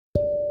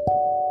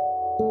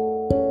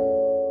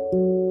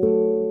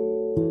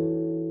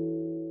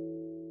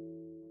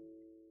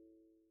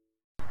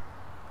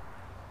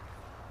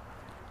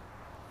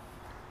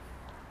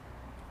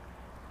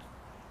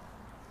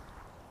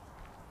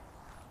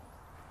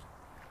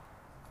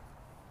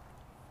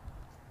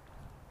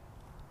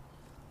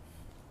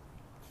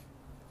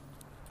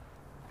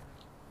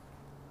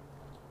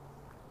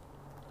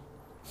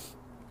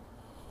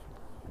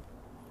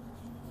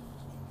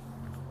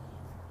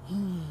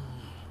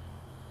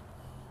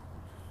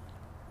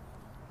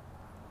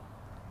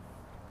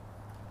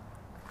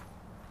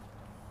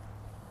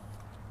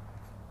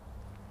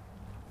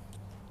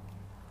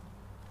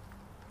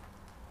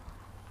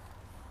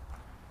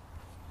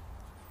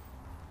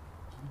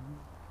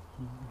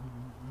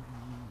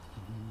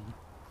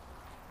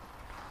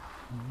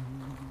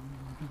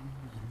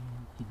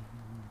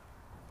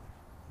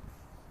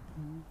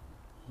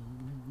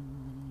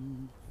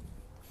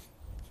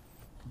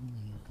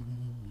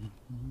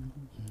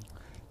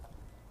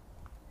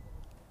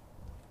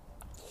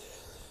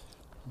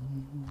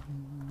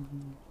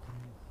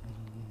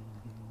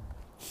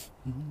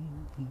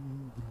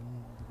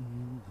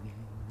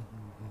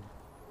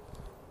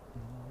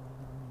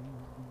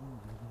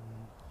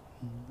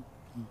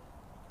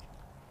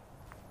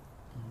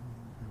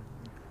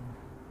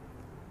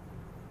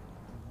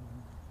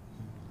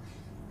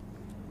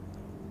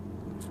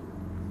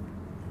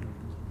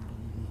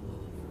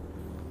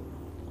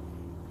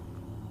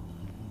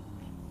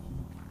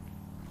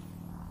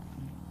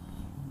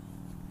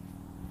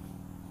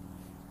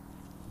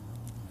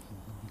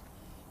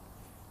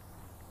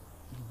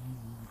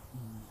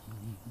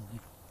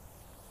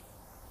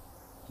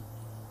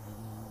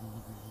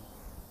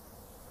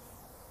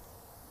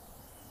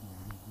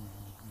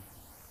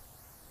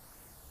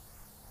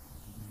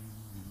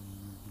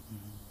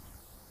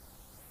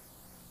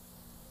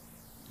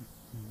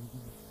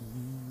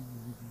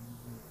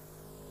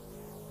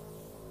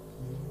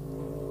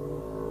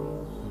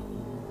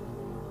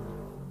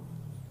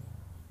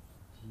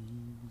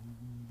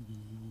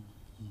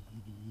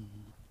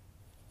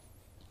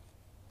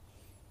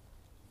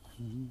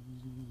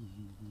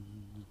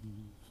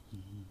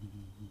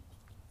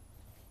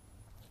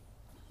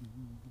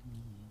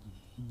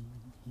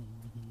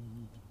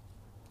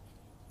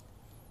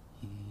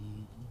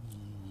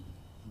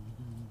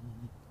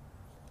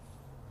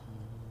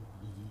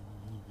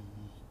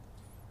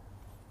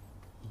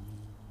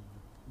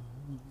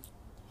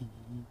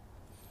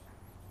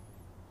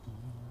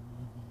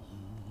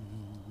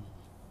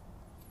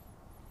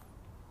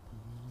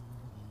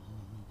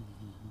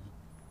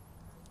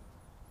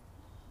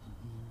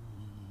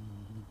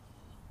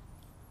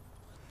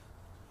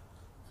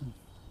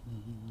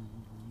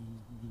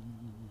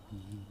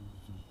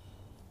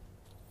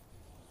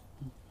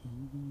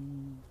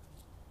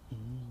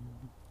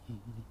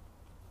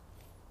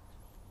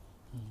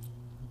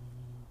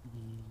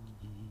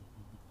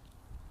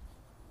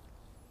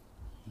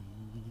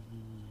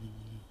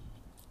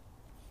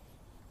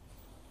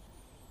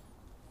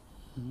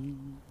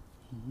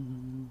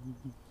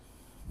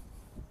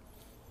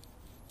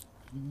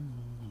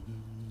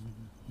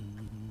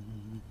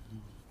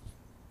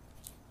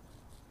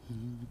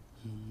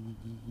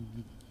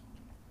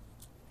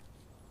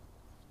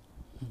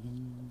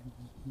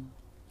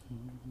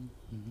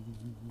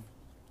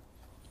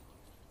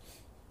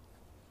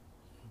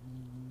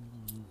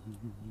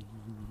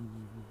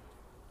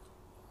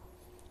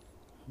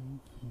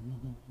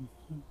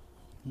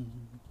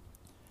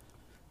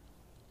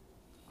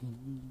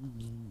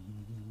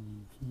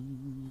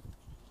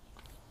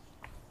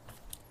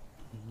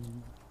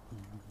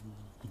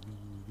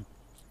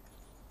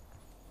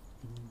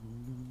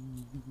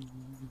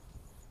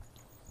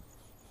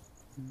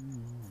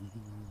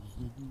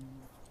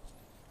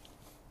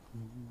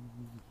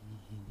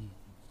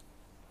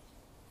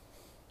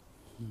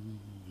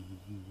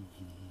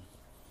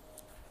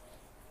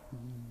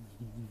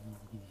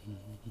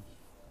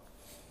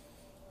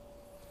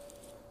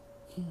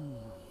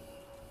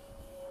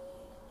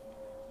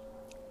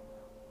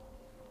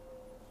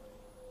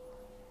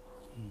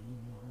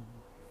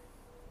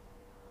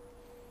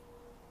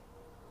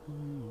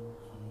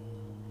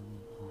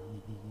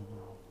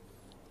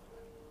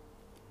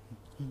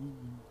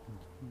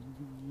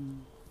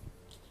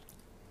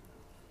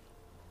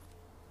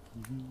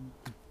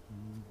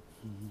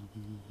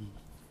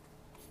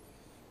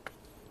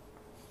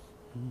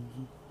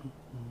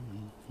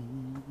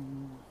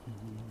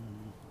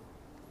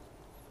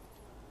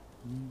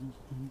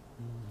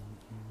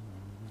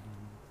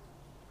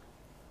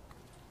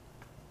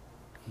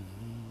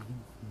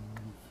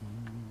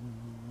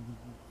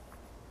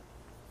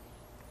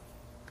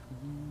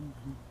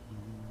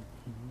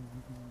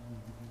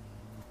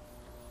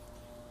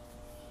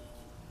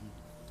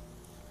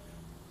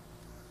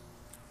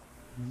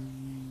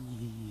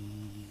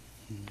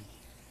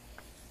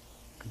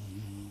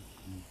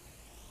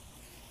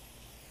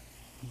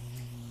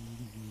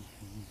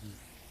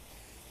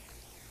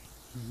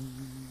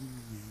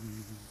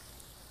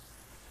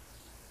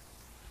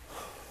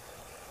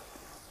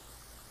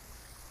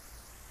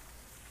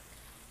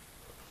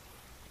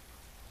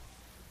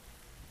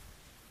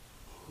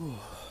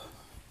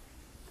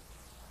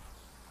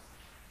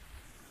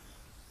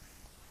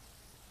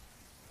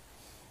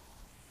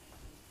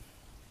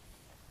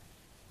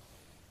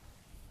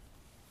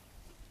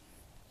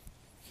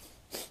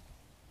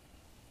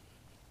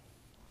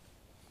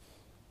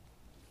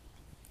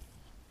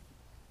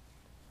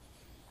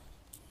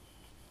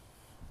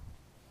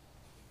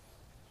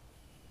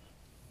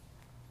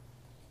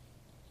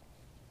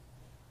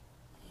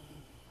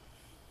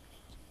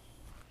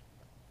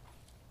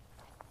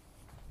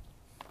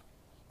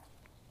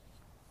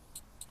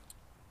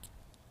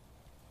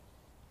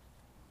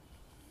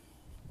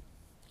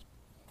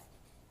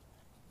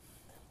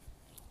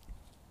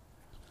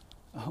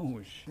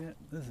Oh shit,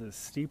 this is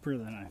steeper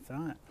than I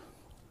thought.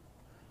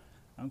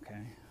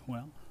 Okay,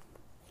 well,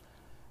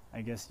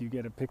 I guess you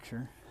get a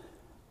picture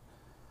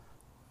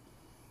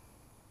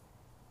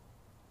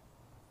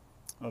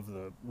of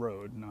the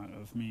road, not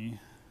of me.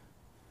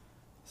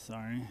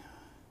 Sorry.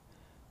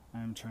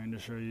 I'm trying to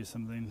show you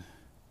something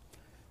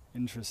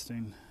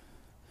interesting.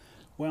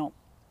 Well,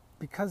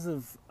 because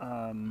of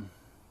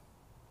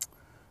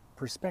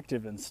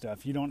perspective and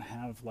stuff, you don't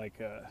have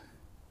like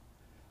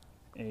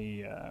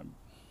an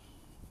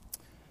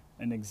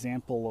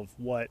example of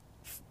what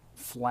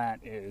flat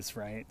is,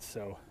 right?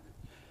 So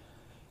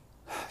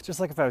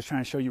just like if I was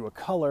trying to show you a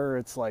color,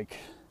 it's like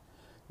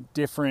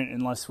different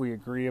unless we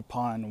agree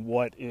upon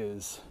what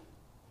is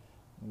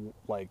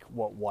like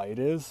what white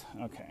is.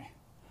 Okay.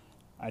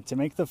 To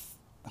make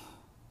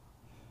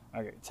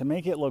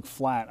it look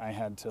flat, I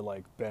had to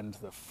like bend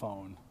the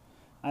phone.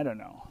 I don't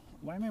know.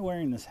 Why am I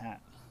wearing this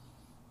hat?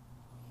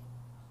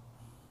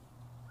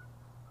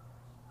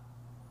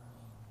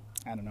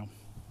 I don't know.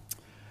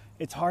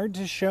 It's hard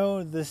to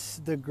show the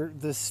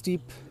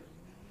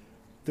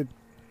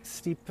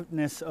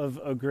steepness of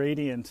a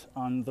gradient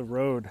on the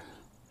road.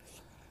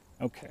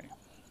 Okay.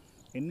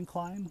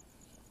 Incline?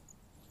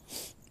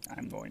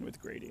 I'm going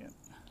with gradient.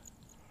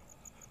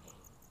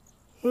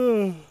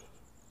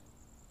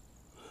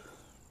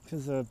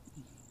 Because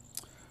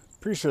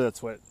pretty sure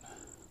that's what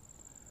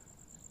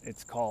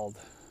it's called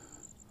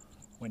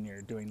when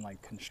you're doing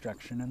like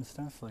construction and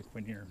stuff. Like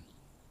when you're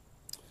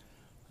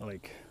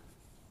like,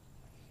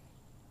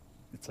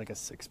 it's like a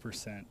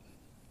 6%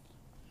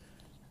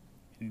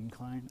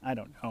 incline. I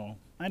don't know.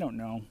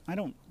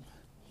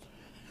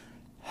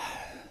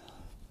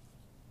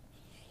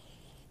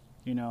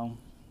 You know,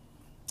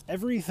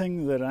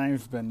 everything that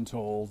I've been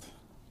told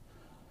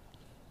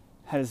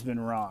has been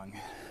wrong.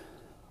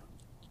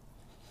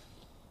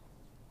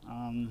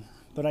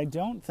 But I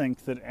don't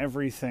think that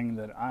everything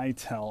that I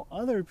tell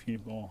other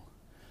people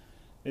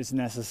is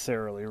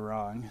necessarily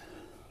wrong.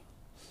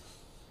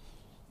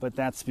 But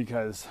that's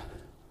because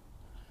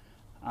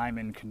I'm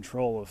in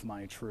control of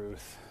my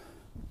truth,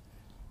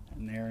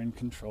 and they're in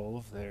control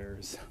of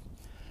theirs.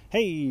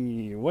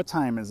 Hey, what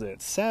time is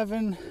it?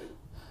 7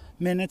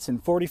 minutes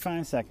and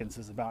 45 seconds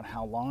is about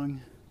how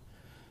long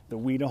the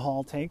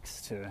Weedahall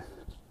takes to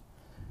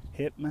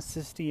hit my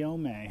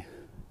Sistiome.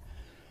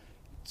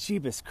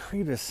 Jeebus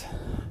Creebus.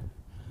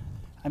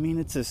 I mean,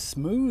 it's a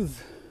smooth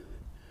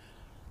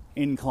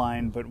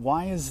incline, but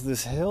why is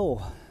this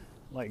hill?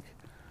 Like,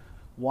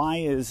 why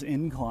is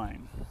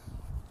incline?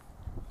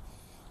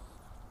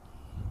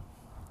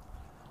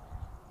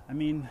 I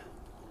mean,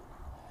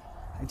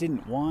 I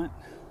didn't want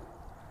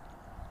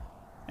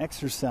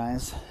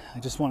exercise. I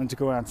just wanted to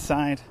go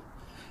outside.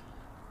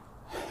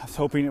 I was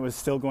hoping it was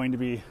still going to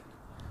be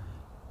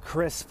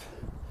crisp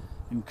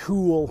and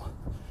cool,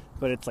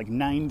 but it's like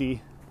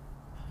 90.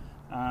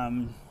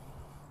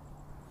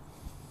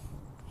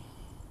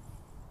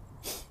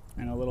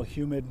 And a little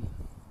humid.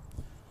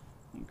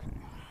 Okay.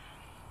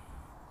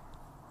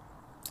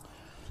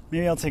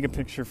 Maybe I'll take a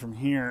picture from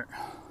here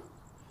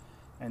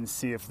and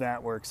see if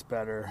that works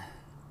better.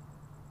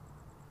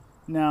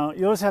 No,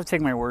 you'll just have to take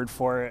my word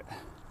for it.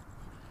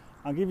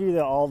 I'll give you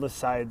all the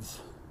sides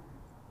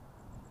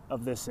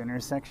of this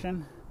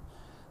intersection.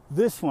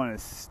 This one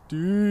is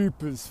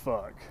steep as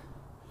fuck.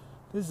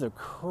 This is a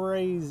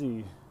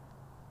crazy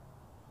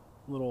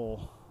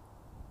little,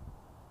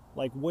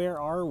 like, where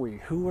are we?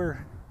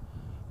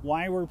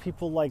 Why were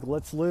people like,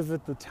 let's live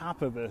at the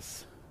top of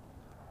this?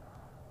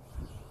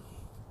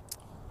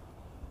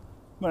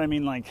 But I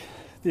mean, like,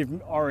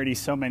 there've already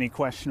so many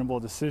questionable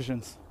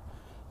decisions.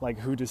 Like,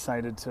 who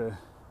decided to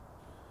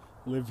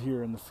live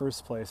here in the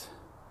first place?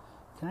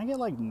 Can I get,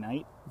 like,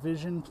 night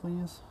vision,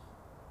 please?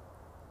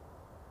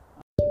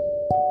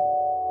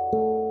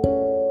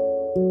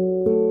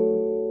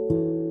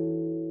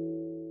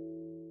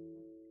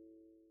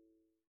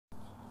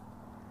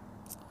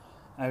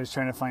 I was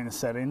trying to find the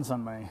settings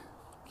on my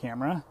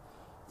camera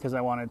because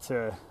I wanted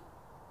to,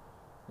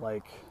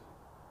 like,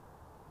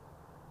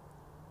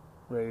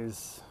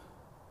 raise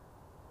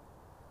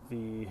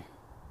the,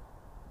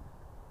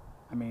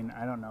 I mean,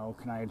 I don't know,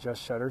 can I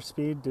adjust shutter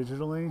speed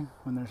digitally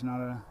when there's not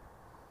a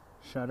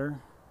shutter?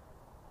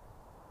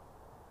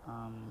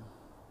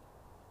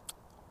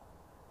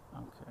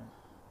 Okay,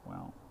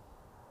 well,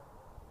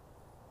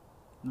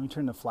 let me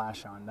turn the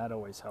flash on, that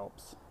always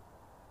helps.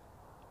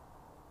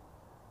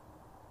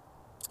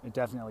 It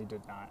definitely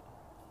did not.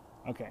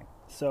 Okay,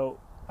 so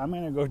I'm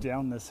going to go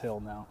down this hill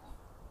now.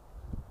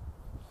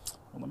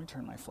 Well, let me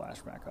turn my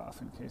flash back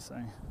off in case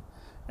I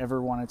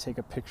ever want to take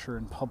a picture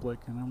in public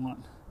and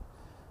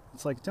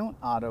it's like, don't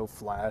auto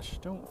flash,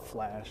 don't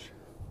flash.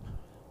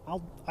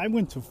 I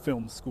went to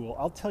film school.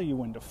 I'll tell you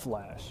when to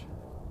flash.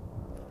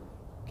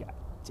 God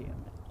damn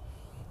it.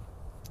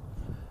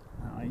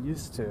 I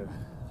used to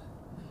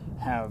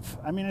have,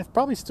 I mean, I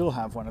probably still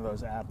have one of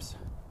those apps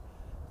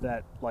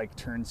that like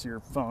turns your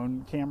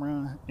phone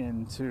camera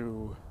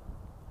into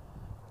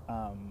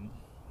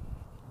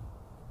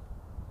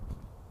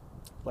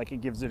like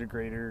it gives it a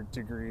greater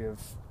degree of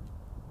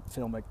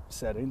Filmic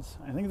settings.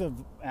 I think the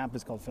app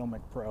is called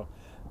Filmic Pro,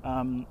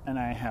 and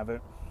I have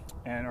it,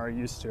 or I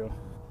used to,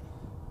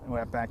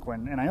 back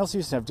when. And I also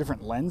used to have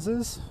different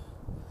lenses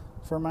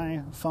for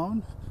my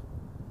phone,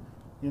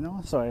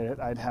 so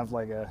I'd have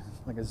like a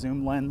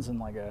zoom lens and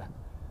like a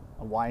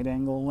wide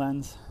angle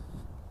lens.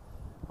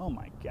 Oh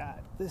my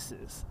God, this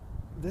is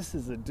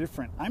a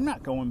different. I'm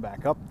not going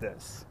back up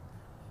this.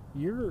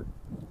 You're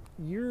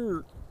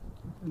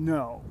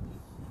no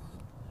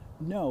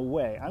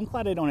way. I'm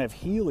glad I don't have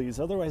Heelys,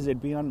 otherwise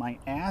I'd be on my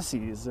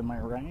assies, am I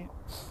right?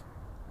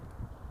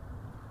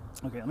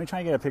 Okay, let me try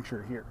and get a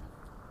picture here.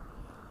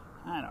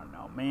 I don't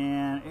know,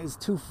 man. It's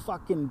too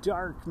fucking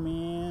dark,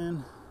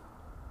 man.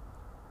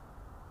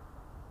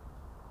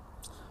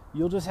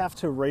 You'll just have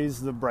to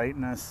raise the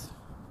brightness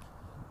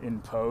in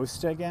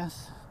post, I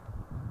guess.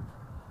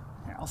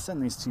 Here, I'll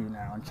send these to you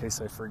now in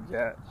case I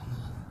forget.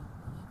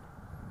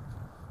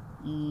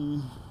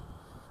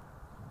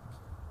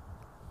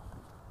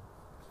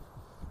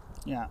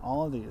 Yeah,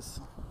 all of these.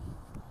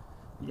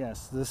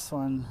 Yes, this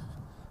one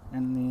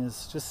and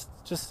these.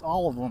 Just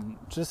all of them.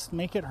 Just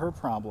make it her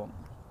problem.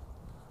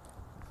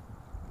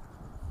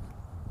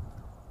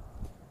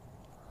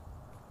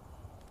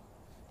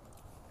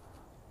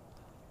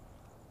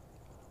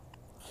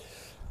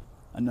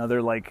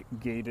 Another like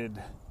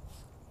gated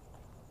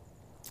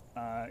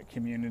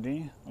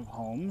community of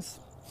homes.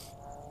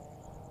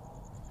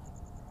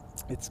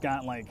 It's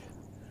got like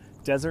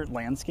desert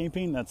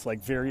landscaping that's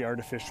like very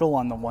artificial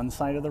on the one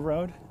side of the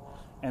road,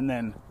 and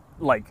then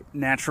like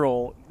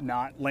natural,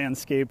 not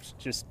landscaped,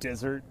 just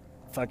desert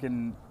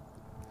fucking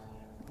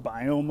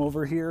biome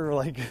over here,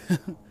 like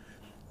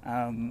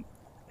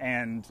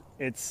and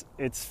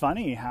it's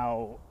funny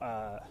how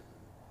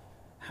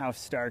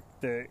stark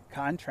the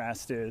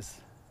contrast is.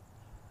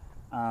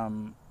 I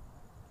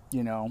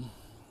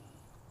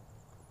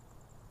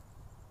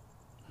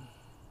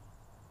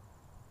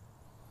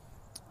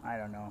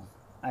don't know.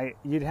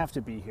 You'd have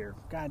to be here.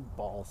 God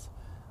balls.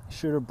 I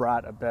should have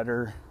brought a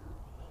better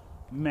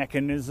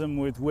mechanism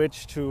with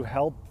which to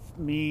help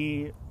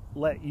me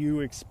let you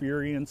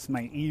experience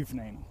my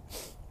evening.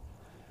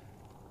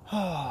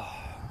 Oh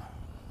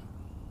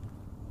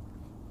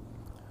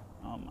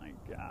my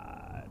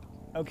God.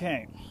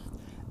 Okay.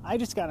 I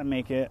just got to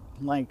make it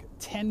like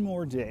 10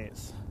 more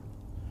days.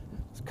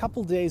 A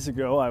couple days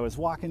ago, I was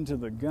walking to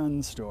the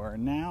gun store.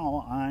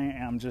 Now I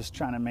am just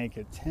trying to make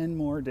it 10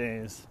 more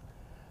days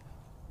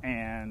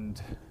and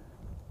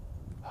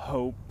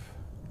hope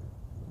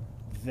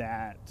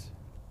that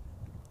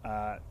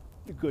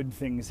good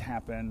things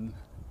happen.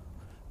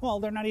 Well,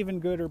 they're not even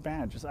good or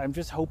bad. I'm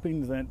just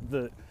hoping that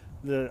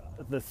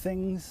the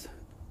things,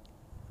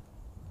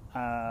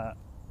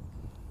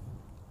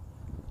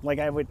 like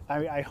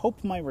I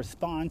hope my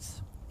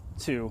response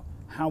to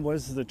how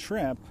was the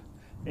trip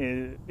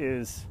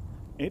is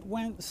it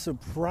went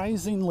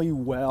surprisingly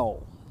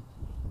well,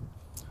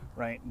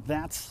 right?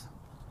 That's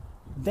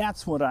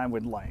what I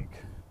would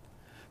like,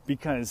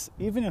 because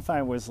even if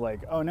I was like,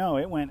 oh no,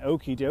 it went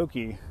okie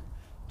dokie,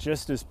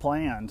 just as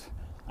planned,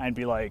 I'd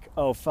be like,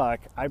 oh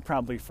fuck, I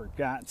probably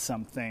forgot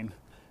something,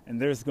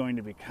 and there's going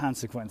to be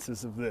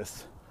consequences of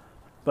this.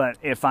 But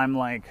if I'm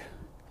like,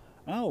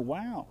 oh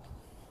wow,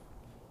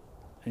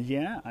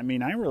 yeah, I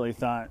mean, I really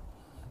thought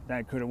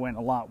that could have went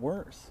a lot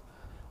worse.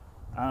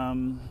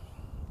 I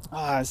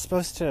was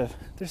supposed to,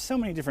 there's so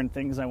many different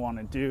things I want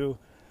to do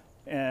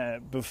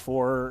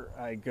before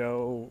I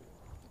go,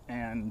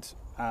 and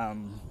I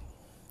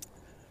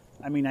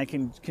mean, I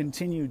can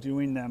continue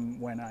doing them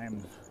when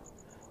I'm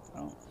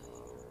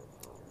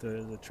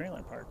the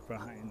trailer park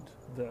behind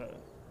the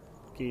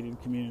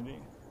gated community.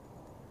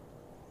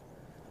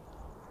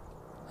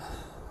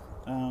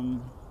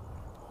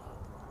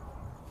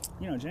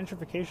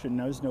 Gentrification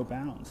knows no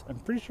bounds. I'm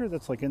pretty sure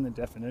that's like in the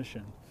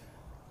definition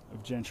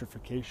of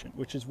gentrification,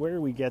 which is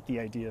where we get the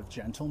idea of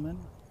gentlemen.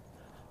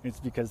 It's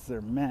because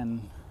they're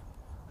men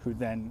who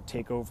then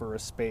take over a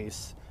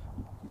space,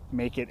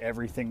 make it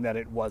everything that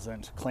it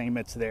wasn't, claim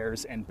it's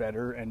theirs and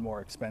better and more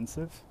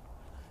expensive.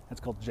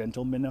 That's called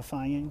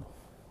gentlemanifying.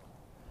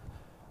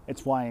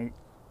 It's why,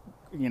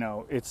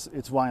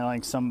 it's why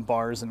like some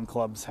bars and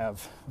clubs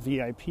have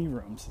VIP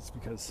rooms. It's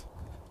because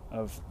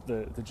of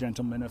the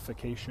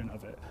gentlemanification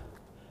of it.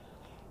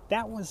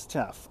 That was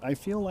tough. I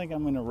feel like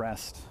I'm gonna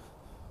rest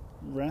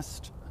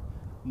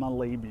my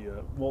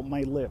labia. Well,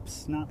 my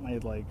lips, not my,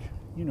 like,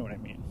 you know what I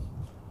mean.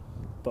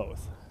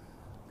 Both.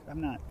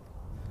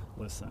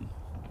 Listen,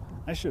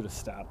 I should have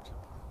stopped.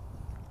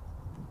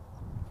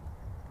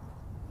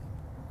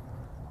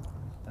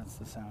 That's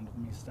the sound of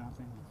me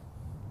stopping.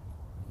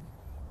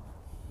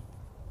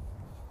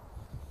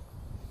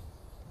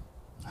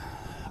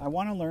 I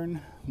want to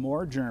learn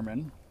more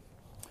German,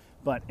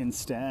 but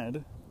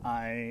instead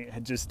I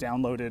had just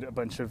downloaded a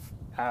bunch of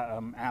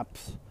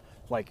apps.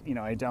 Like,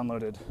 I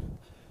downloaded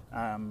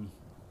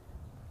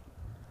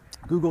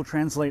Google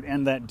Translate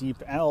and that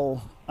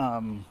DeepL,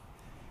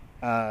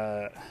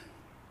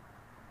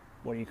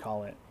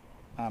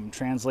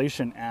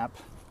 translation app.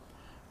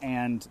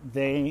 And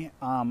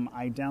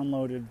I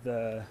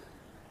downloaded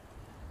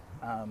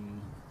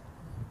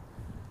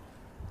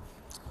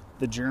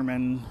the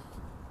German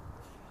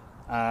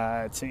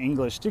to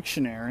English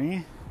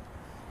dictionary.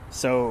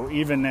 So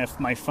even if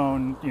my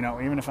phone,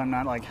 even if I'm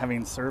not like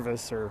having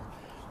service or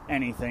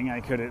anything,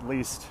 I could at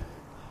least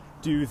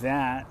do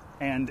that.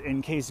 And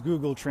in case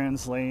Google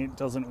Translate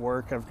doesn't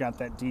work, I've got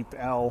that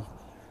DeepL.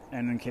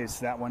 And in case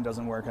that one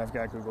doesn't work, I've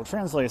got Google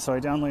Translate. So I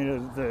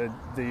downloaded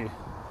the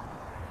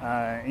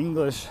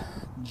English,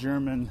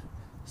 German,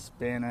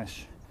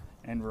 Spanish,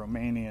 and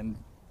Romanian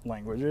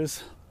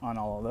languages on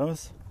all of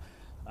those.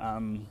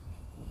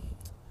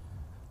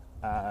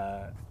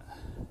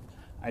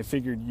 I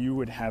figured you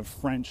would have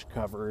French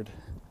covered.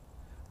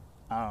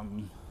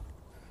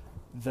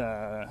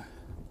 This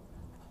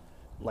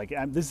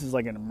is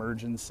like an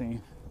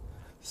emergency.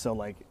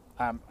 So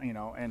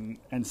and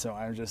so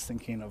I was just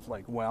thinking of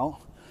like,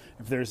 well,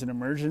 if there's an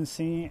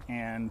emergency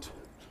and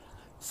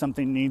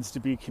something needs to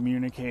be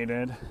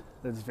communicated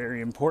that's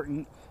very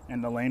important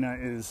and Elena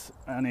is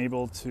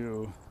unable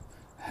to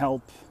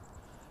help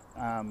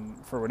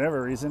for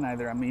whatever reason,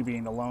 either me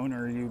being alone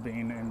or you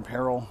being in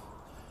peril,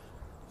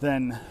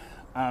 then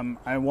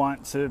I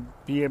want to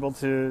be able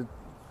to,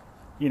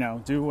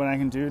 do what I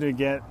can do to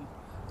get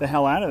the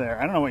hell out of there.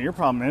 I don't know what your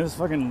problem is.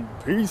 Fucking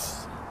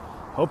peace.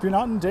 Hope you're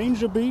not in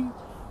danger, B.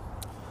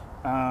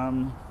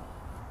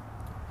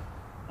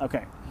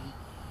 Okay.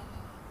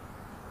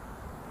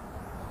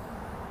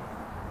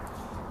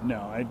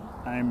 No,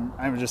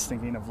 I'm just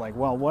thinking of like,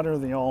 well, what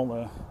are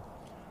all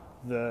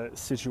the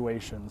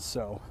situations?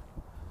 So,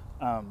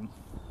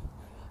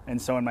 and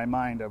so in my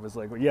mind, I was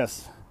like, well,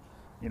 yes,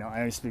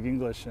 I speak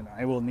English and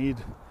I will be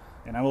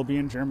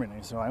in Germany,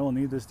 so I will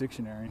need this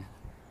dictionary.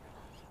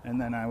 And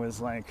then I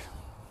was like,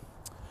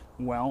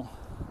 well,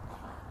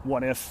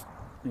 what if,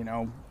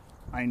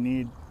 I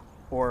need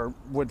or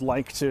would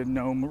like to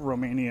know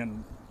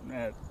Romanian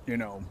at,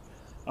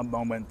 a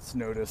moment's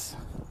notice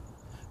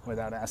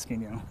without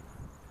asking you?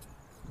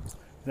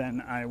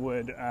 Then I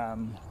would,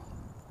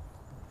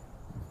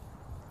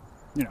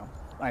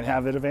 I'd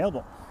have it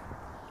available.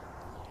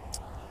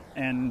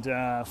 And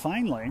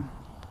finally,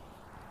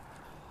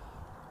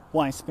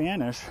 why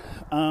Spanish?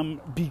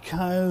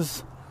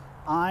 Because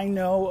I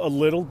know a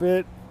little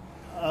bit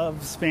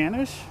of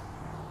Spanish,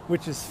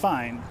 which is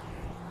fine,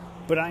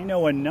 but I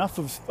know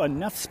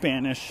enough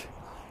Spanish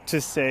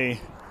to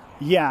say,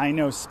 yeah, I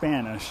know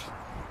Spanish.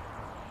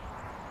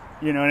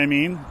 You know what I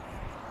mean?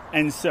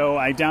 And so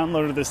I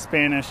downloaded the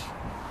Spanish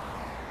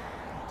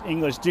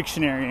English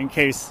dictionary in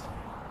case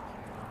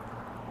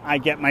I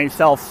get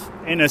myself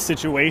in a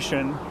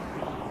situation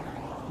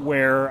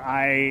where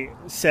I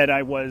said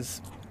I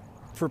was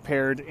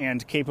prepared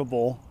and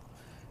capable,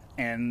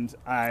 and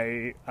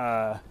I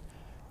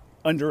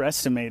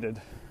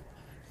underestimated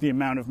the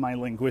amount of my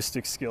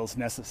linguistic skills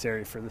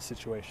necessary for the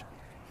situation.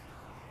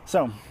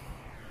 So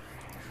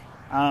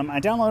I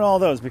download all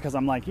those because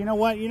I'm like, you know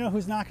what? You know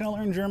who's not going to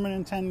learn German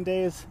in 10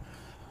 days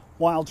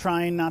while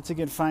trying not to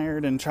get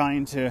fired and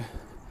trying to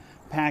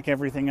pack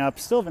everything up?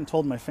 Still haven't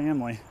told my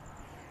family.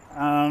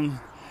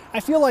 I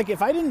feel like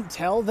if I didn't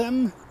tell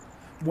them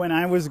when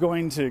I was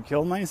going to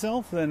kill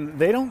myself, then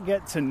they don't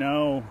get to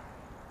know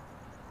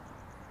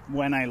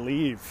when I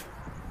leave.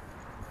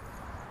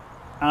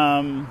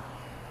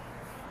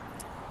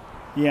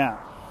 Yeah.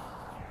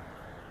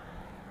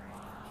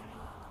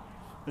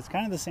 It's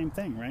kind of the same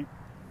thing, right?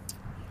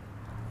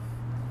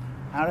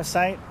 Out of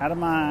sight, out of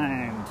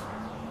mind.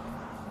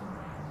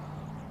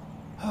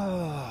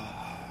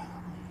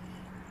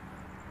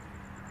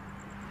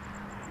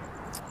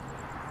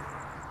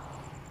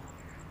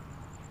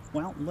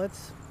 Well,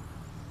 let's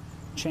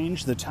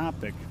change the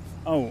topic.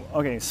 Oh,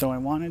 okay, so I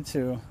wanted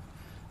to...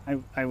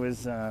 I've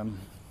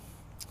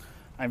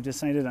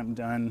decided I'm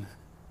done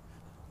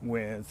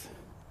with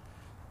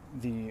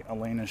the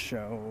Elena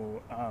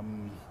Show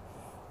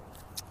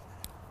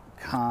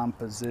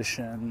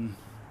composition.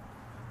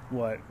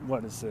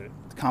 What is it?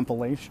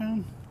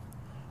 Compilation?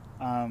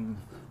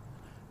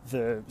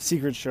 The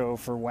secret show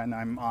for when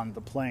I'm on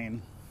the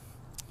plane.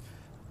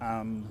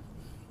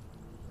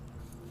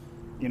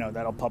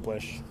 That'll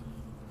publish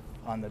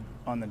on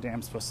the day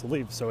I'm supposed to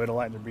leave. So it'll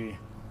either be,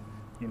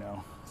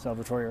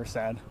 celebratory or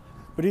sad.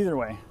 But either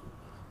way,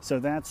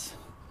 so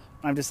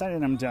I've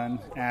decided I'm done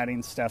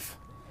adding stuff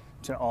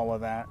to all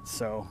of that.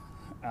 So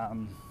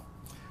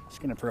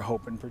just going to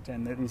hope and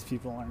pretend that these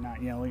people are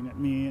not yelling at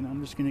me, and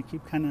I'm just going to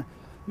keep kind of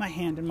my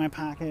hand in my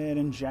pocket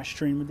and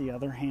gesturing with the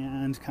other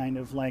hand, kind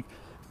of like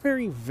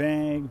very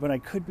vague, but I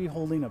could be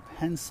holding a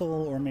pencil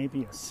or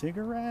maybe a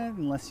cigarette,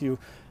 unless you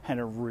had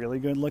a really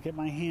good look at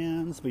my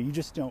hands, but you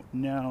just don't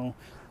know.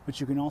 But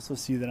you can also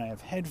see that I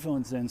have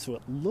headphones in, so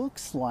it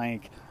looks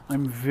like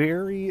I'm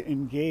very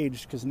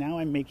engaged, because now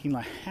I'm making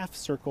a half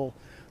circle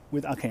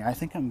with... Okay, I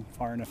think I'm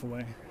far enough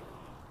away.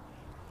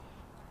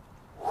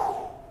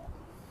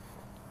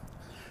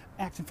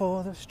 Acting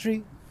for the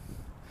street.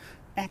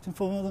 Acting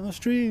for the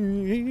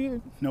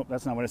street. Nope,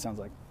 that's not what it sounds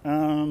like.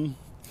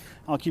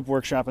 I'll keep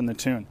workshopping the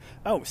tune.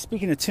 Oh,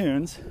 speaking of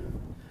tunes,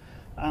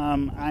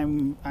 I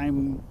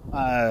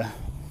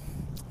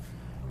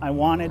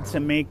wanted to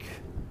make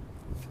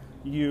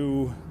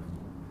you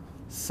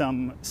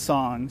some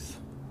songs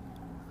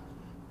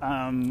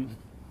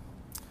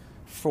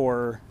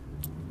for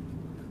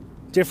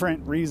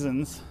different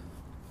reasons,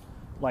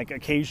 like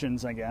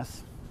occasions, I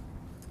guess.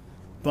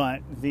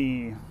 But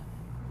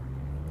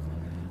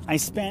I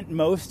spent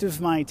most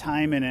of my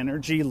time and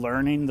energy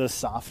learning the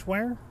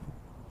software,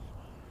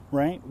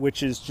 right?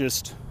 Which is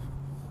just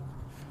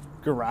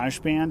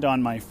GarageBand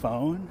on my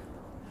phone,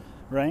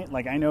 right?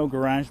 Like, I know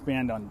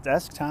GarageBand on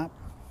desktop,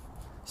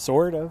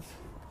 sort of.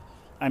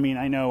 I mean,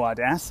 I know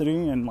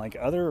Audacity and like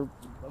other,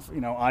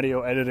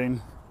 audio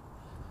editing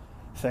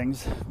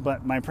things.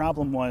 But my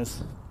problem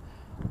was,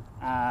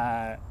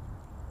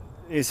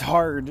 it's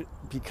hard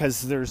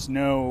because there's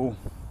no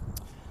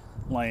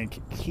like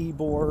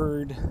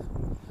keyboard,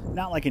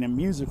 not like in a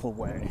musical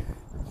way,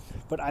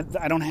 but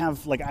I don't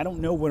have, like, I don't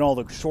know what all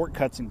the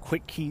shortcuts and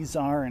quick keys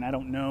are, and I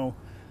don't know,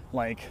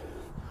 like,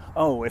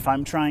 oh, if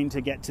I'm trying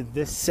to get to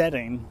this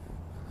setting,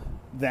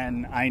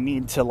 then I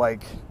need to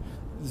like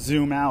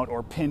zoom out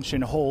or pinch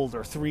and hold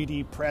or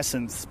 3D press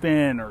and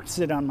spin or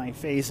sit on my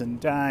face and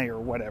die or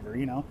whatever,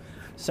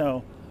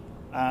 So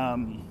I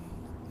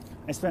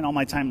spent all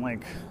my time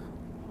like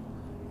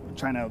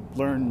trying to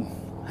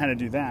learn how to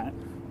do that.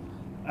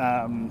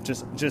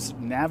 Just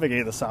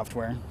navigate the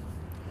software,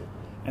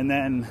 and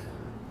then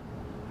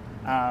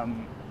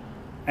and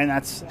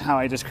that's how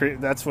I just create.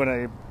 That's what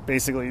I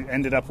basically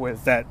ended up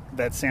with,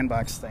 that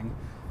Sandbox thing.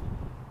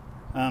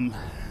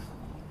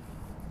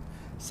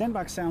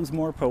 Sandbox sounds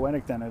more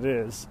poetic than it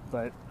is,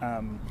 but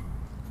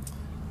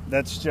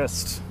that's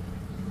just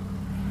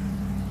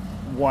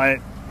what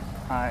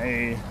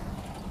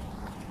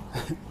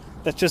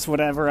that's just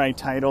whatever I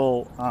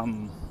title,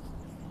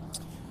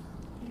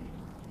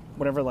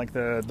 whatever like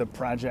the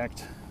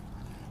project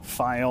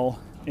file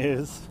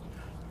is,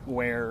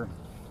 where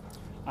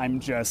I'm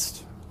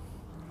just,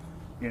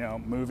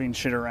 moving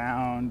shit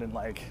around and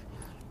like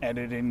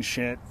editing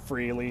shit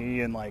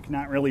freely and like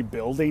not really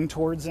building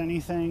towards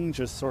anything,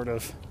 just sort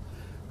of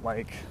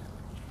like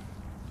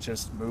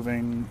just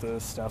moving the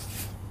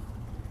stuff,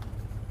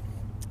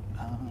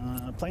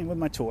 playing with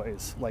my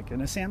toys like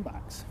in a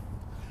sandbox.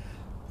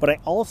 But I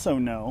also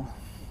know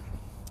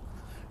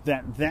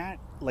that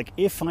like,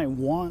 if I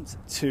want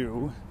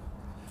to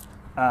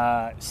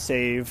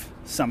save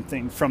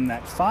something from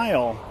that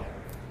file,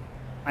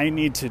 I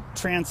need to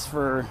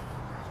transfer,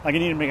 like I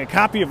need to make a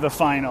copy of the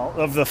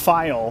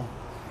file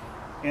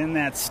in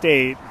that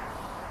state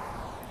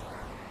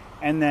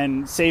and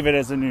then save it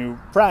as a new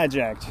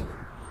project.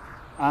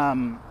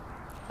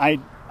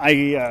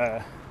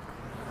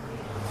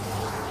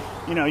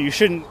 You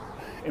shouldn't,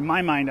 in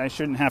my mind, I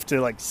shouldn't have to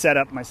like set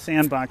up my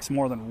sandbox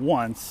more than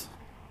once.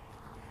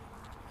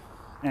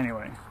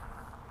 Anyway,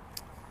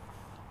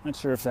 not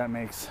sure if that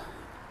makes,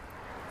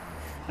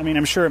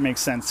 I'm sure it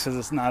makes sense because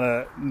it's not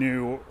a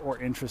new or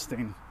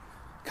interesting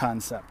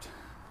concept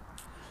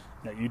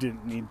that you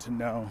didn't need to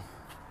know.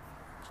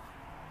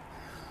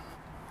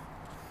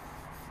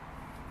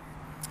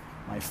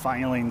 My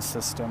filing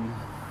system,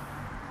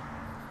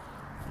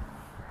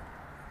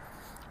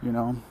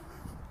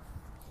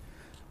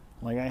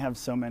 like I have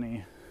so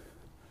many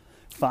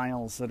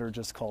files that are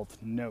just called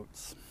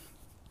notes.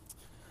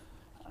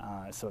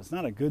 So it's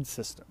not a good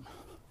system,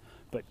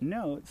 but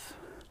notes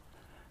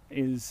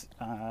is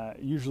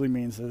usually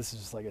means that this is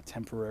just like a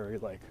temporary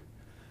like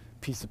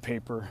piece of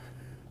paper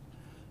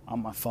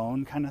on my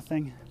phone kind of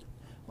thing,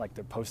 like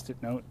the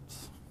Post-it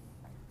notes.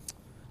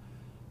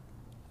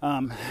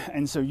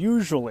 And so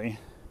usually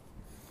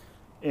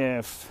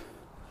if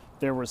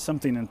there was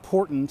something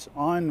important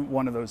on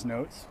one of those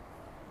notes,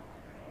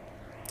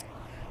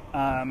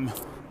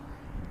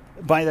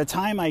 by the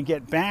time I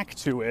get back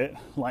to it,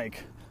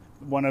 like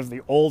one of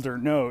the older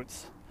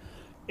notes,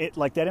 it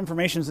like that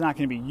information is not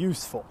going to be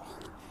useful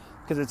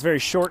because it's very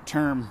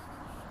short-term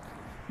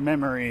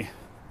memory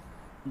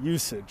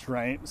usage,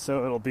 right?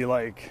 So it'll be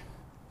like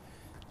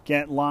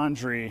get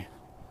laundry,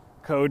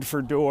 code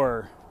for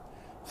door,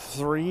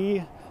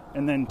 3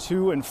 and then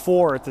 2 and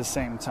 4 at the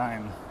same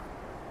time.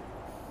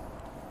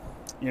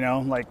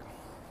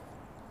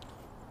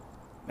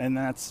 And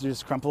that's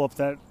just crumple up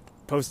that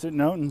Post-it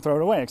note and throw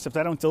it away. Except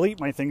I don't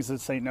delete my things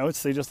that say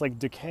notes; they just like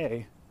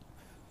decay.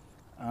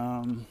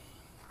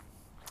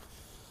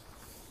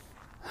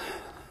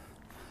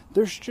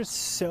 There's just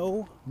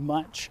so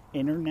much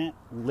internet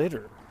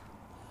litter.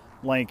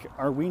 Like,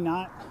 are we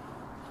not?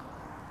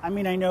 I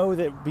know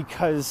that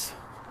because.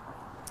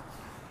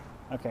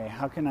 Okay,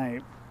 how can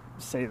I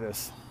say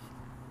this?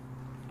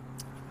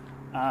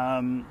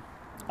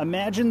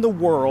 Imagine the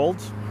world.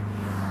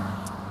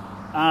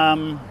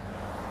 I'm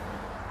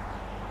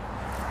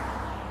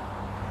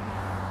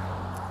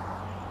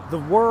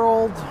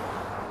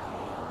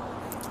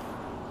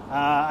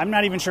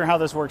not even sure how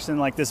this works in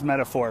like this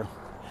metaphor.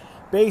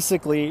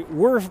 Basically,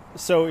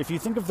 so if you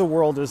think of the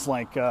world as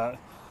like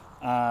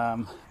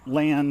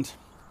land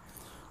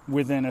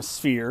within a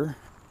sphere,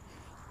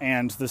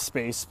 and the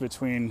space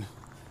between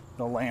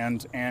the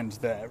land and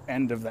the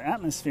end of the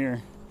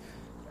atmosphere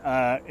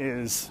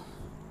that's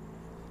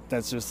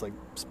just like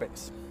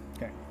space.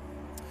 Okay.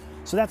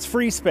 So that's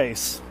free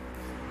space,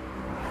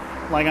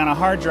 like on a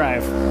hard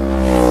drive.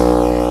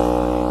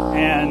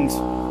 And,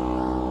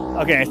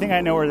 okay, I think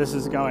I know where this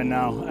is going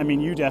now. I mean,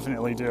 you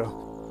definitely do.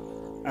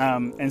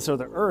 And so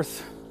the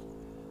Earth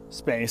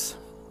space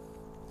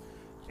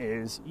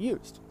is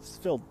used. It's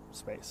filled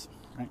space,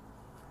 right?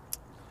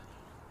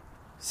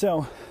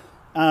 So,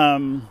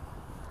 well,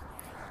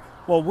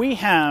 we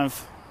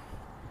have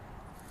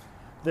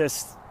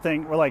this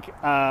thing where, like,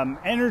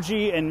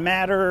 energy and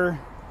matter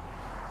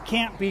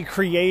can't be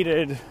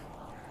created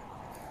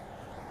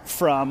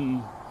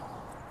from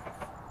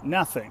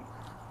nothing,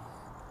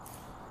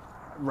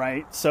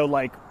 right? So,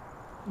 like,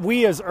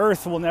 we as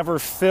Earth will never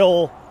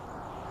fill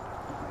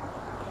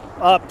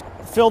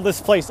this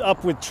place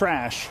up with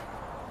trash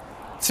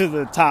to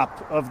the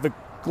top of the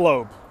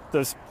globe,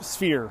 the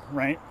sphere,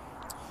 right?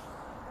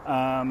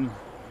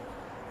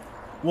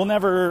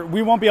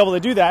 We won't be able to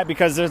do that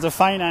because there's a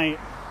finite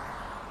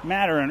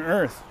matter on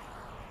Earth.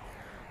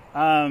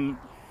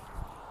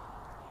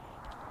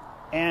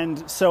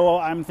 And so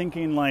I'm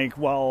thinking, like,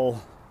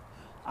 well,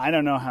 I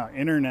don't know how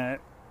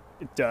internet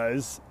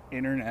does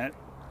internet.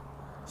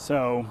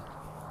 So,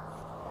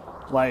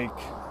 like,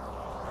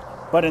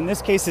 but in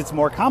this case it's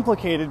more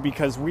complicated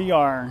because we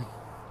are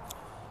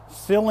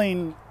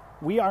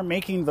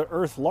making the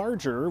Earth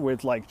larger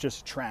with, like,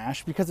 just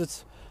trash, because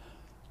it's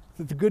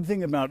the good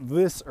thing about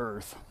this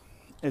Earth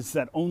is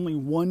that only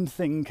one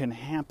thing can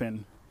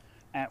happen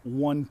at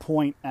one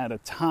point at a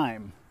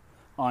time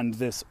on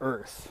this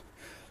Earth.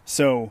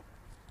 So,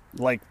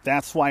 like,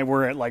 that's why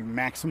we're at, like,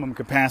 maximum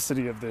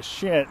capacity of this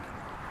shit,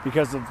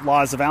 because of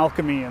laws of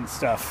alchemy and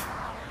stuff,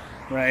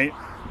 right?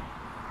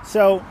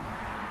 So,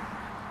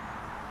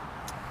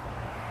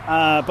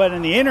 but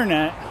in the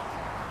internet,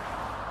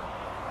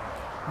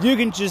 you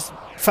can just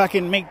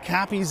fucking make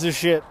copies of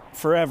shit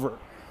forever.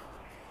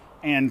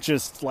 And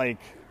just, like,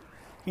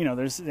 you know,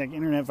 there's, like,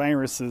 internet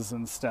viruses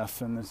and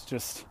stuff, and it's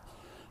just,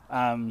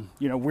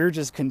 you know, we're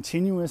just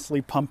continuously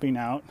pumping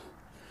out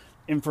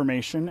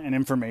information,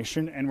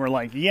 and we're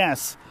like,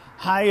 yes,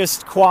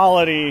 highest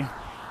quality,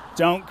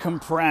 don't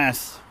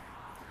compress,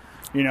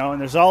 you know,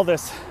 and there's all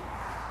this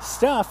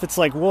stuff. It's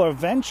like, we'll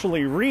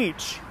eventually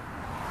reach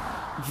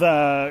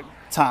the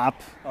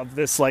top of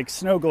this, like,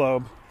 snow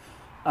globe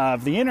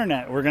of the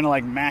internet. We're gonna,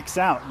 like, max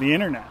out the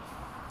internet.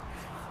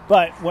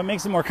 But what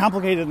makes it more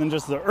complicated than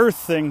just the Earth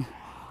thing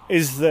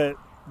is that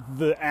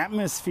the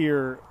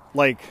atmosphere,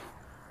 like,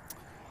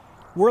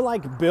 we're,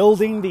 like,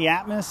 building the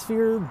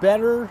atmosphere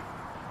better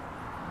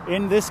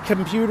in this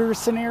computer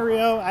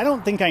scenario. I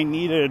don't think I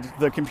needed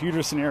the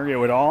computer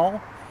scenario at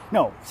all.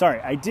 No, sorry,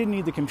 I did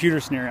need the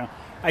computer scenario.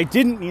 I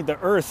didn't need the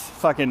Earth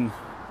fucking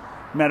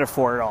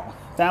metaphor at all.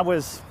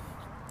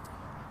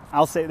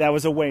 I'll say that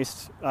was a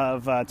waste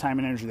of time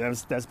and energy.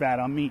 That's bad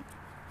on me.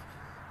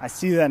 I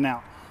see that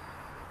now.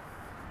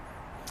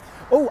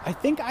 Oh, I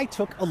think I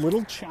took a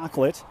little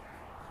chocolate.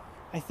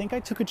 I think I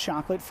took a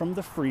chocolate from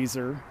the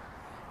freezer,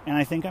 and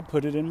I think I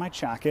put it in my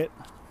chocolate.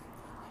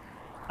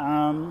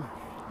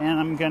 And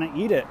I'm gonna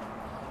eat it.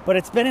 But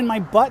it's been in my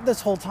butt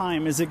this whole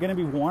time. Is it gonna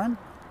be warm?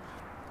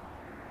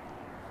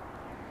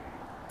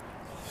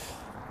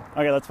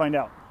 Okay, let's find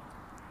out.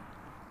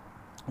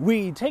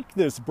 We take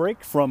this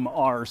break from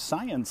our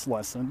science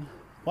lesson.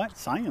 What?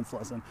 Science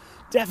lesson?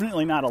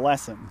 Definitely not a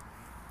lesson.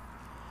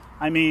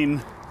 I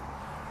mean,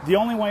 the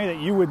only way that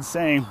you would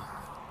say,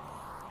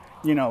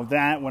 you know,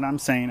 that what I'm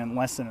saying and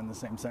lesson in the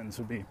same sentence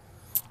would be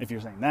if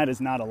you're saying that is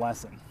not a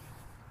lesson.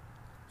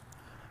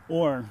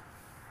 Or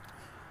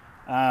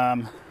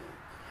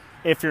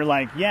if you're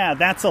like, yeah,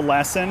 that's a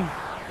lesson,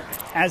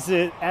 as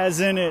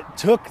in it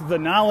took the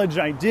knowledge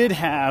I did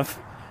have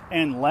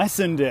and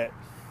lessened it.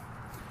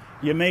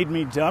 You made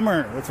me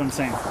dumber. That's what I'm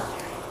saying.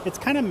 It's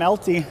kind of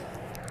melty.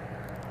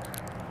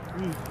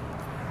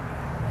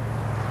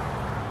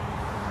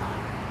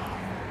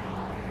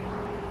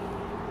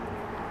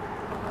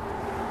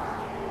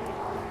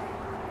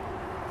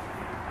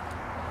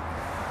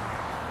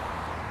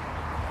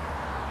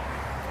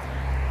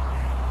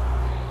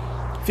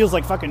 Feels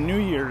like fucking New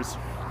Year's.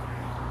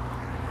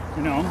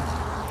 You know?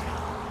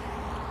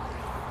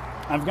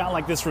 I've got,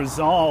 like, this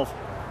resolve.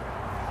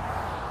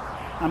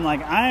 I'm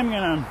like, I'm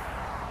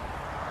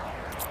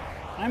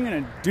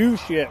gonna do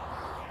shit,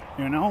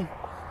 you know?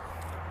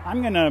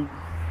 I'm gonna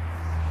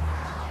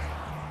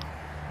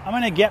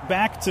get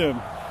back to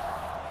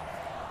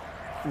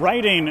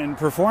writing and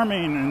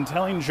performing and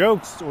telling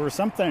jokes or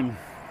something,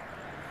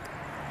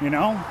 you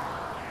know?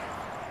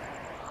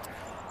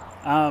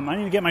 I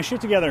need to get my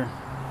shit together.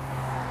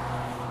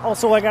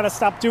 Also, I gotta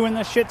stop doing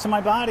this shit to my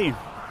body.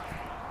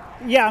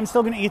 Yeah, I'm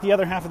still gonna eat the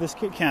other half of this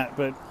Kit Kat,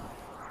 but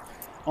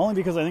only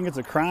because I think it's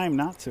a crime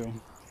not to.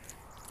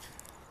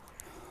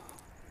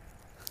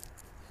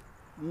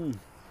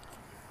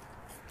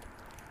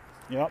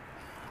 Yep.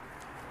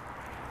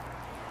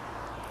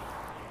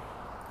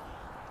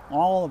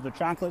 All of the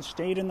chocolate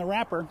stayed in the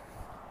wrapper.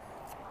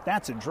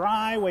 That's a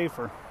dry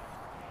wafer.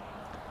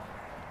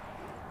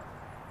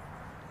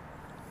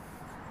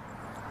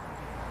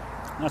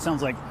 That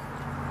sounds like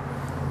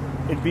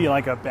it'd be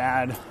like a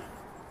bad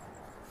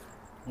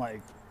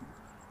like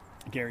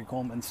Gary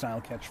Coleman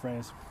style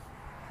catchphrase.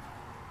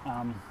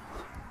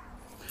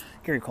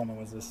 Gary Coleman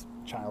was this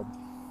child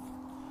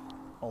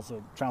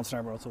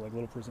star, but also like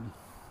little person,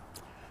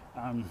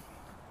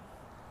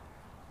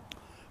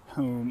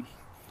 who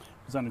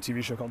was on a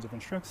TV show called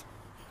Diff'rent Strokes,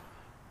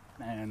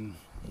 and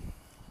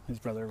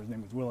his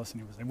name was Willis,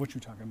 and he was like, "What you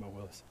talking about,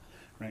 Willis?"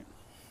 Right?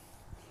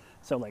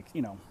 So like,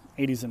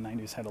 80s and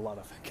 90s had a lot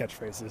of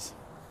catchphrases.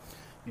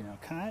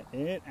 Cut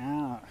it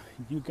out.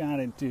 You got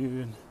it,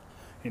 dude.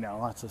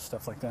 Lots of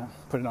stuff like that.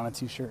 Put it on a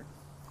t-shirt.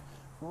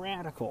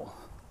 Radical.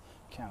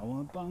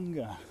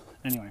 Cowabunga.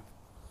 Anyway.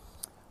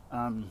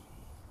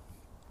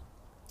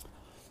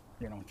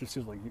 Just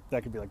like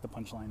that could be like the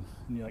punchline,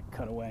 and you like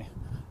cut away.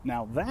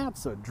 Now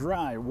that's a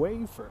dry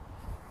wafer.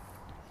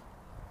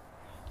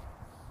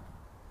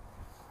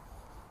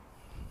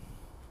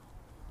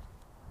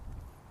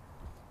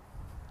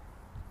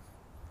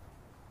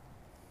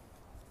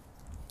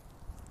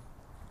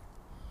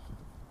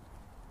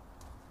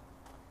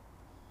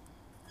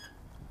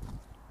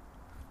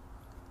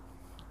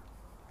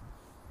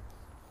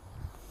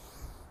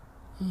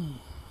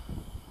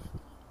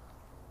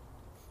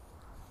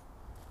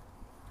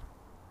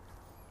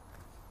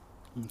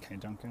 Okay,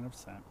 don't get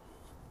upset.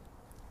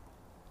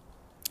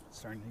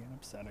 Starting to get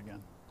upset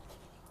again.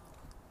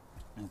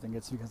 I think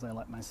it's because I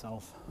let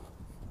myself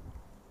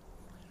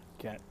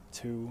get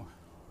too,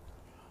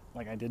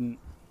 like I didn't,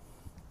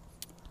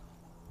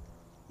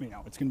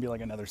 it's going to be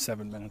like another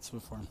 7 minutes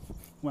before,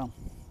 well,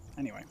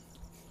 anyway.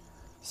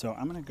 So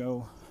I'm going to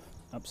go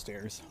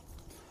upstairs.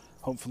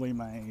 Hopefully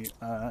my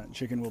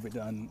chicken will be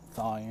done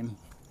thawing.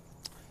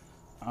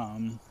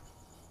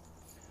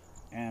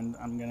 And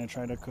I'm going to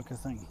try to cook a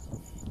thing.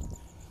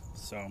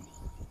 So,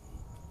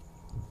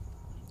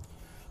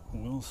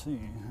 we'll see.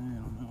 I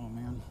don't know,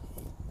 man.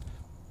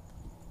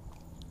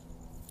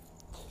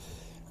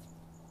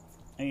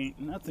 Ain't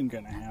nothing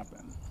gonna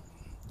happen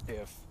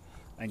if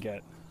I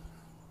get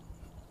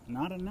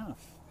not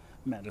enough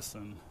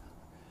medicine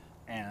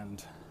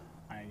and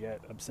I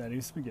get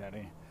upsetty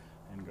spaghetti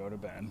and go to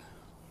bed,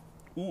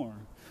 or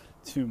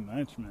too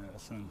much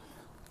medicine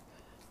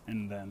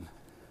and then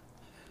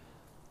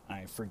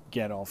I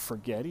forget all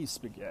forgetty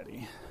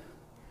spaghetti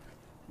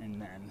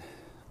and then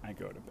I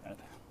go to bed.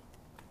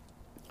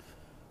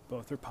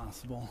 Both are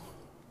possible.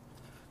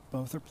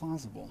 Both are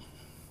plausible.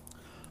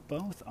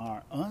 Both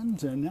are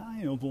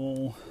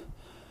undeniable.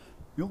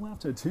 You'll have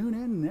to tune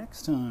in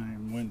next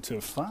time when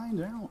to find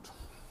out.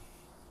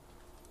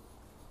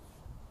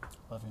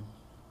 Love you.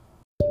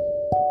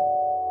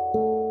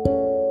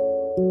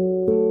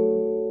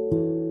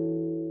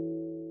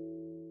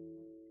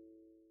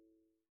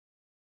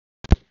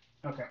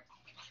 Okay.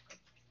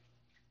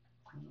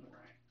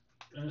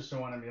 I just don't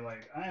want to be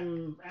like,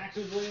 I'm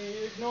actively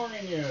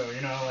ignoring you,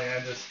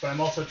 but I'm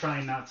also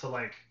trying not to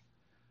like,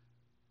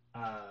 I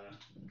know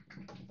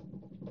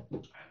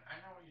what you do. You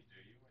always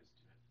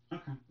do it.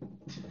 Okay.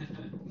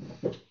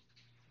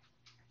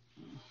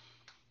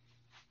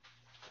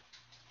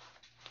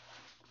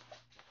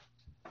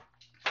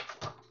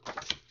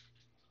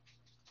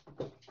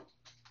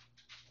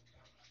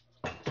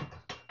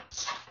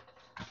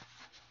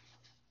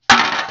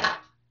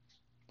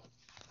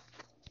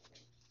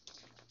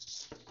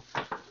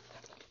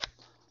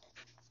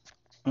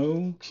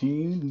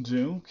 Okie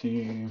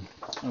dokie.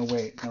 Oh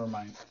wait, never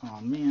mind. Oh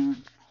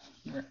man,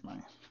 where am I?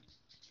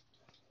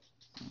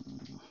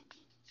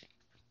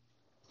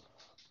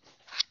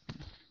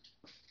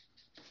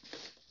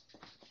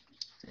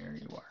 There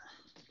you are.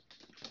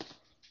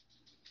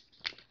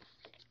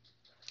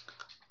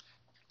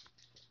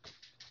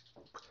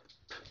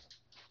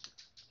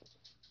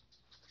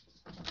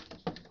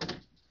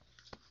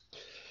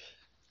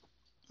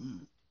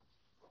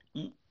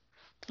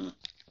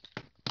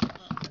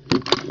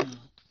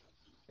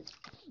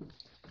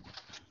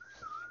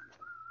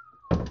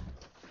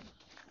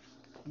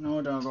 No,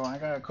 doggo, I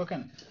got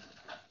cooking.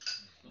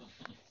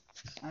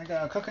 I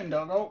got cooking,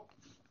 doggo.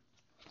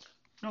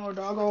 No,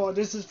 doggo,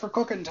 this is for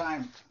cooking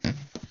time.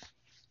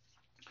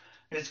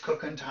 It's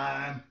cooking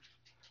time.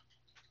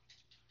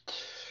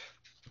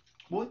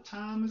 What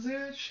time is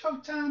it?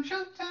 Showtime,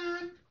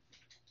 showtime.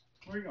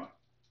 Where are you going?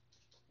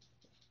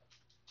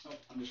 Oh,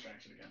 I'm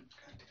distracted again.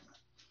 God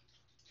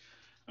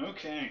damn it.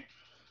 Okay.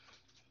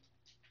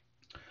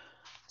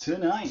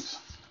 Tonight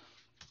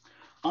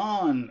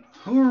on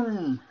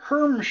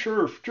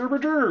Hermschurft,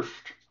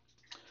 Derberdurft.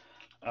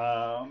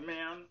 Oh,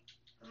 man.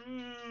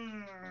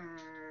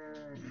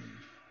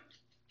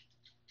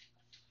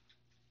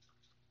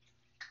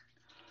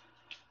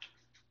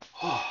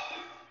 Oh.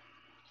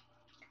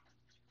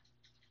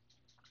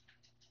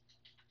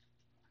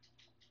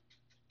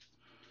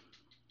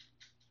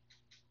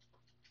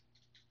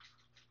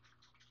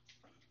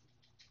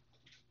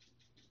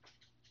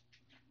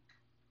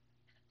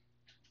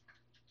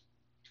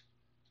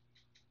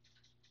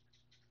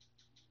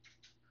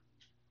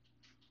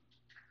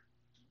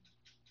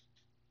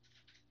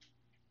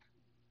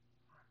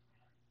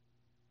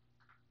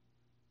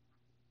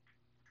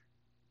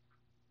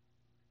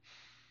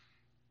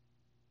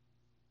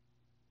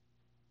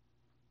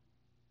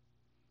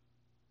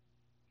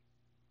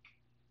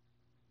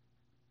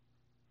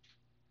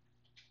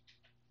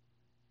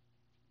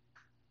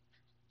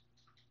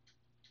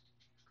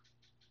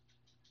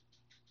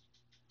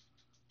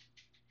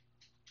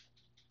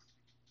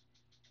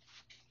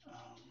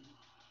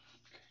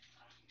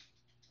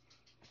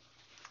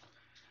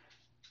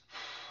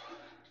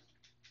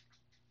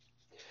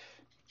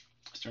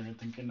 started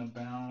thinking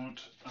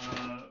about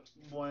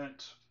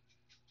what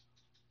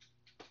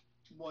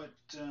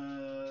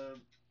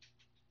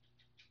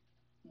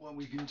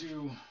we can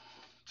do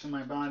to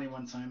my body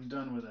once I'm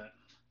done with it.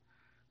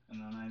 And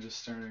then I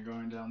just started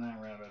going down that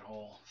rabbit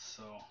hole.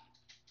 So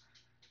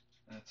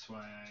that's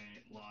why I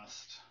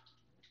lost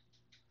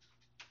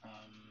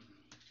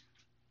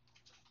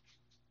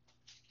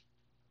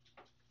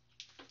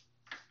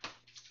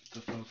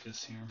the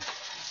focus here.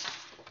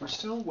 We're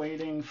still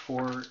waiting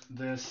for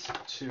this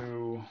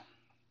to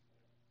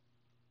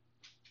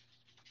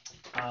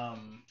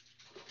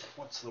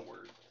what's the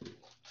word?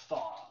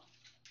 Thaw.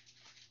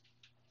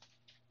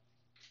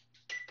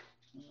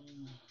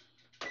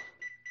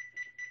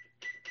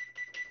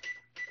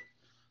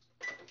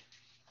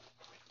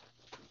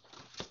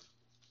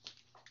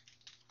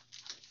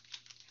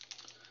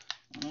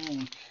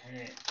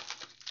 Okay.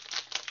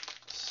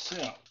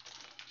 So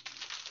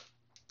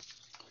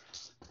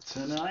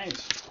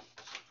tonight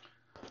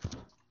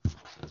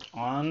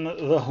on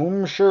the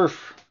home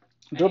chef,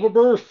 double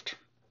birthed.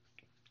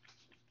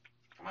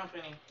 Come on,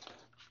 Penny.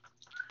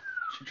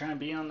 She's trying to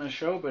be on the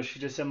show, but she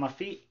just at my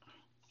feet.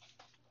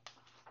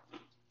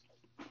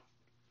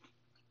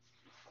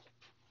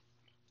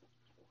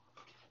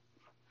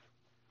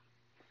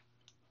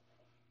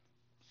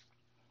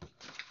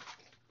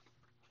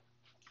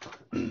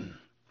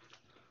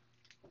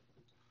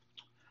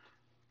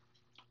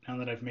 Now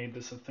that I've made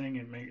this a thing,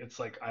 it's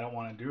like I don't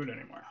want to do it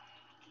anymore.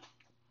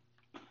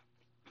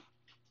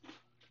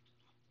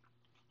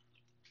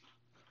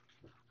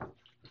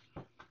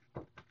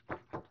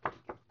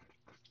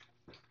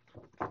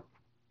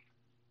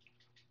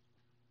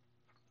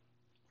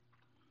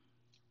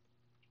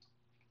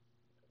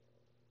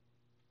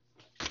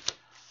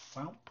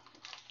 Well,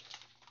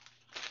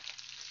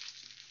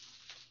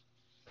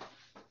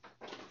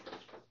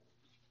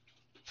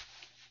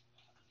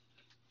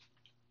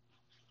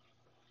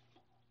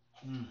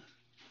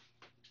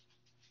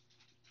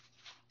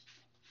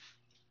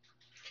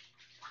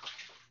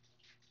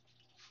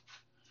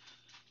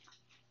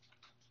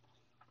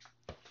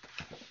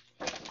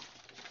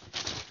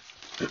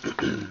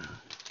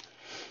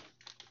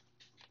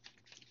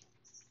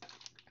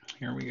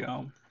 here we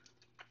go.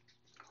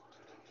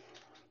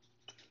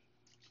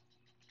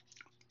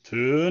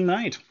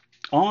 Tonight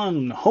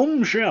on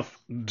Home Chef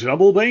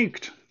Double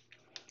Baked,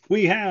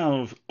 we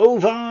have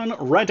Ovan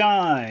Red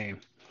Eye,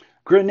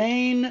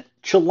 Grenane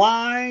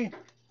Chilai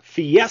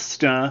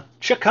Fiesta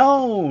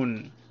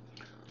Chacon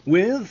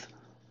with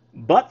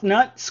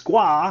butternut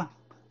squaw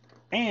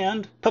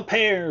and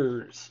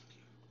peppers.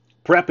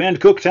 Prep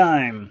and cook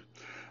time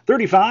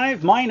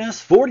 35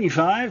 minus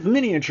 45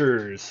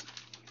 miniatures.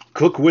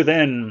 Cook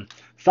within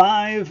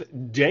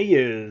 5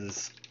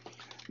 days.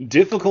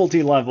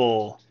 Difficulty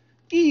level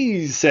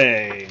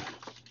easy.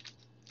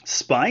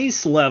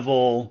 Spice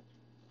level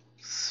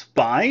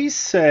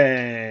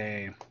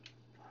spicy.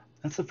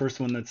 That's the first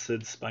one that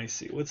said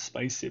spicy. What's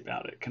spicy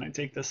about it? Can I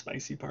take the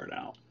spicy part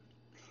out?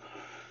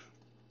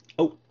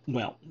 Oh,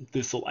 well,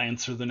 this will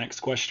answer the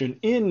next question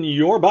in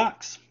your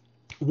box.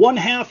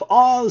 1/2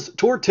 Oz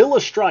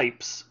tortilla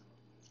stripes.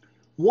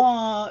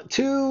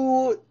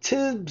 2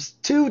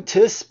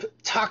 tisp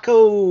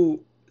taco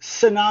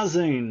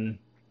sanazin.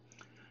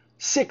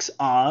 6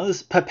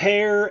 Oz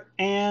pepper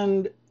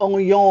and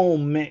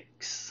onion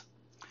mix.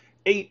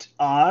 8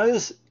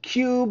 Oz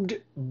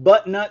cubed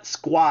butternut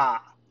squaw.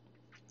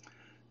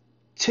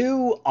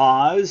 2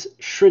 Oz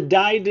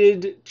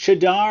shredded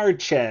cheddar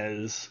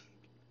cheese.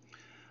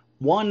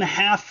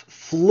 1/2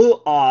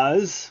 flu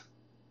Oz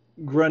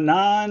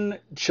Grenan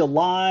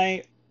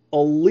Chilai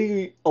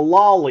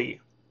Alali.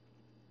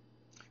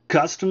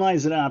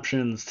 Customized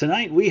options.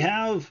 Tonight we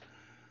have,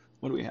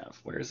 what do we have?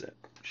 Where is it?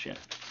 Shit.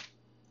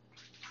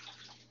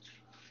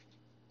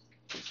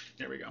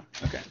 There we go.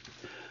 Okay.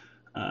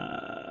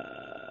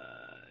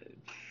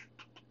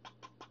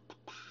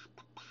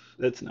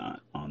 That's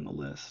not on the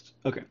list.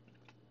 Okay.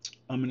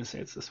 I'm going to say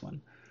it's this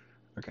one.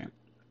 Okay.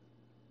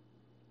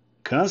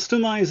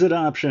 Customized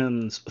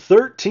options.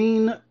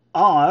 13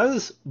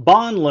 Oz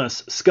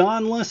boneless,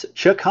 sconeless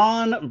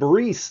chicken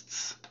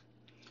breasts.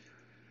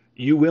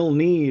 You will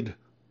need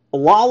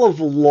olive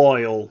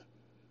oil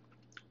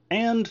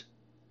and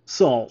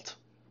salt.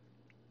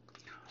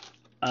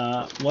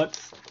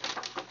 What's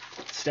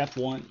step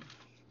 1?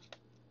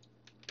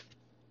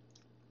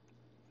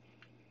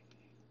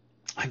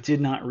 I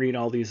did not read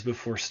all these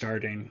before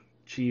starting.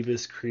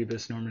 Jeebus,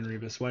 Creebus, Norman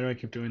Rebus. Why do I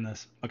keep doing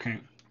this? Okay.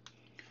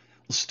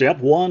 Step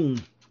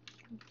 1.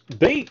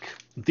 Bake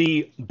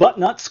the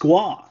butternut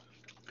squaw.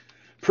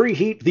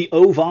 Preheat the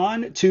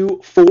oven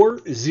to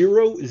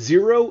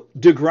 400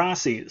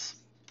 degrees.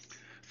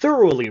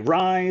 Thoroughly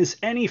rise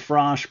any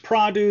fresh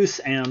produce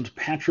and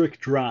Patrick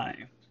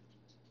dry.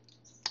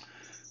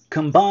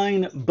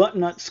 Combine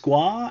butternut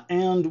squaw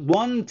and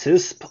 1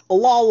 tisp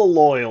olive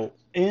oil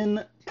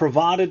in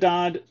provided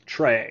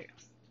tray.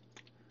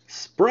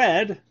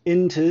 Spread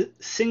into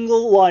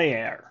single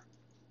layer.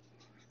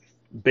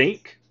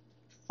 Bake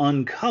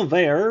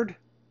uncovered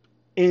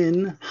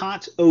in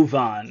hot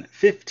oven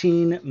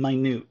 15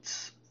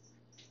 minutes.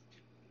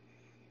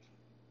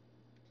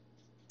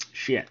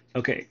 Shit.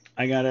 Okay,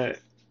 I gotta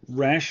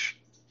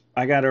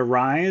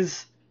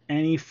rise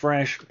any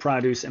fresh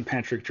produce and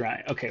Patrick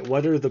Dry. Okay,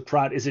 what are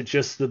the is it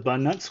just the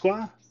bun nut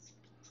squaw?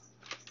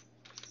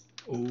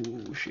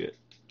 Oh shit.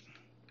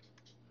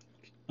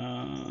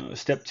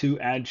 Step 2,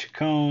 add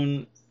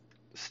chacon.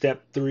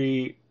 Step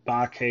 3,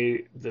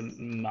 bake the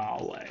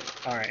male.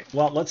 All right.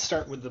 Well, let's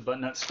start with the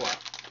butternut squaw.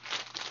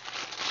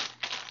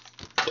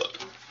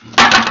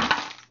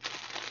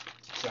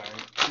 Sorry.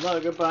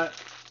 Look about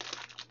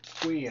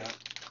squeak.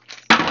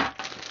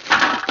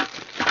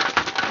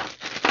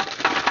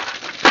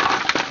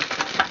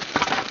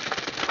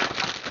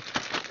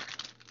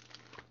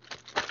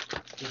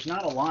 There's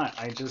not a lot.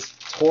 I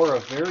just tore a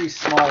very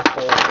small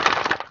hole.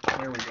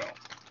 There we go.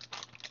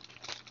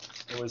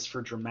 It was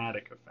for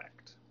dramatic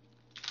effect.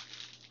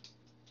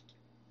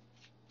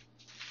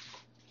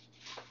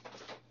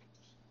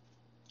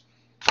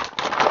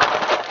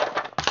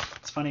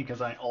 It's funny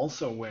because I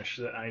also wish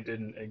that I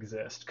didn't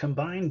exist.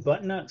 Combine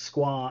butternut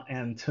squaw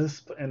and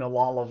tusp and a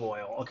olive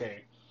oil.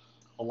 Okay,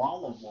 a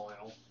olive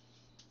oil.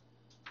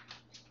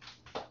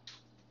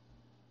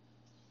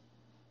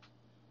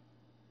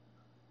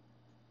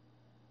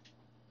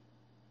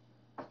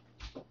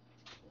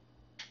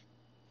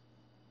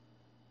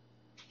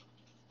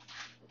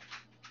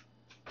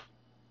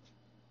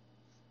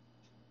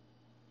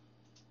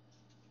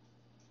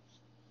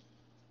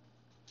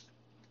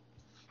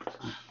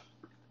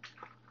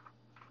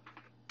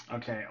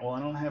 Okay, well, I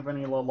don't have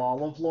any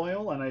olive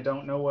oil, and I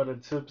don't know what a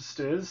tisp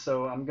is,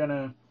 so I'm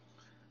gonna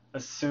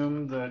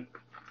assume that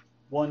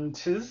one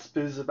tisp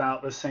is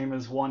about the same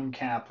as 1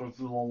 cup of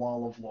the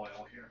olive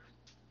oil here.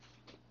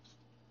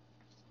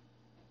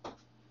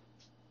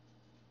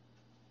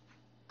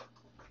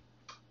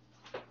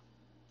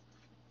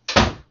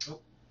 Oh.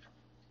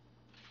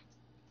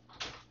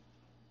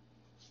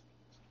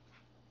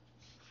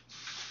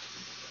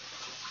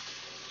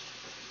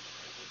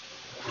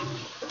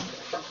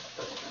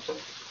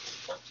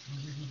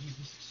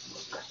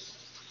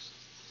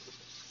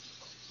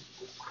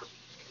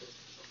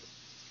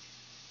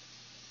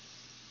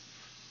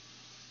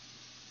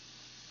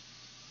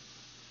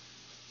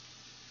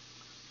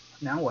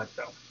 Now what,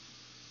 though?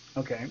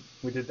 Okay,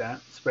 we did that.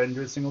 Spread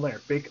into a single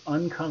layer. Bake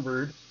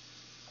uncovered.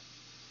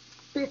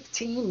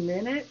 15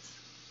 minutes?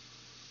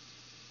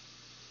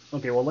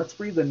 Okay, well, let's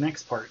read the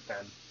next part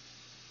then.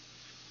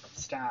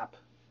 Stop.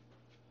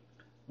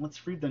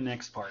 Let's read the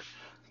next part.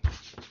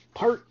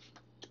 Part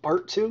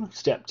 2,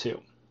 step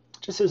 2.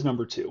 Just says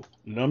number 2.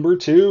 Number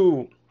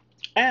 2,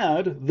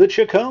 add the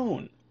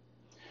chacon.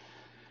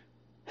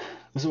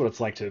 This is what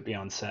it's like to be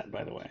on set,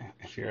 by the way.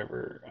 If you're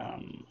ever,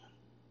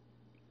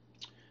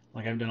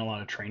 like, I've done a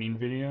lot of training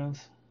videos,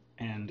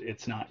 and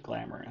it's not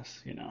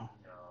glamorous, you know?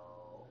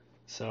 No.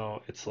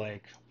 So it's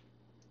like,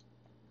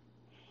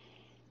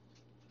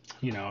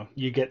 you know,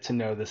 you get to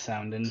know the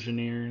sound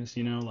engineers,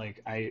 you know?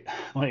 Like, I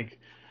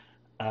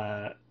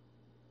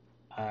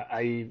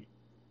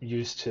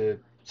used to,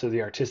 so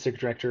the artistic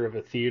director of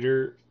a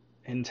theater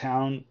in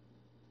town,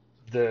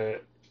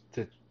 the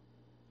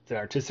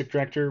artistic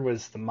director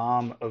was the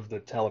mom of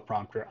the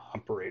teleprompter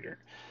operator.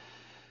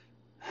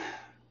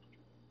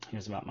 He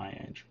was about my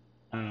age.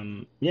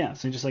 Yeah,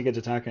 so you just like get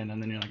to talking,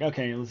 and then you're like,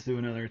 okay, let's do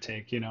another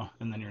take, you know,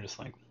 and then you're just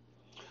like,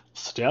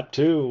 step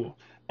 2,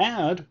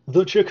 add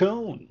the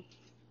chacon.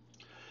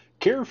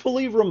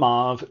 Carefully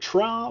remove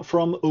tra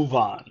from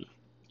oven.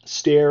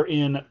 Stir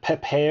in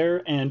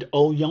pepper and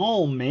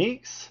oignon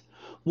mix.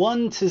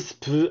 1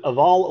 teaspoon of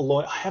all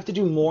oil. I have to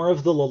do more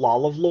of the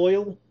olive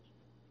oil.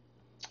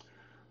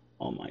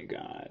 Oh my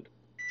god.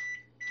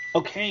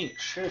 Okay,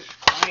 shush,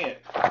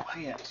 quiet.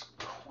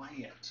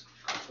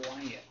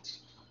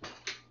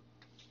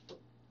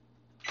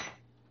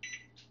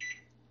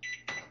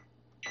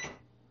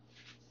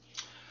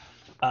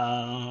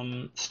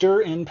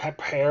 Stir in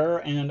pepper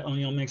and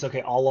onion mix.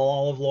 Okay, all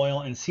olive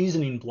oil and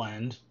seasoning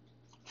blend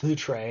to the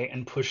tray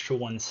and push to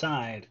one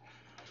side.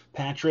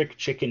 Patrick,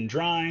 chicken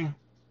dry.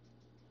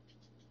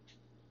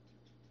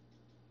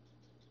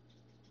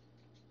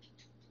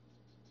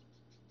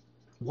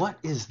 What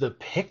is the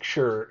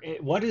picture?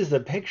 What is the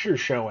picture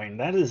showing?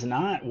 That is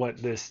not what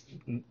this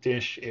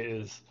dish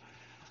is.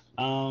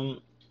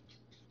 Blend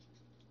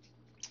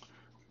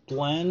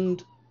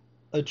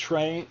a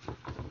tray.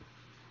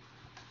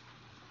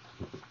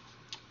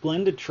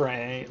 Blend a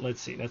tray.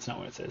 Let's see. That's not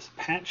what it says.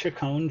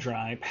 Chacon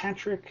dry.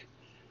 Patrick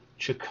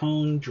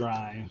chacon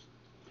dry.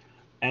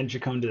 Add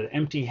chacon to the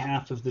empty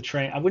half of the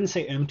tray. I wouldn't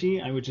say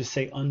empty. I would just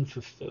say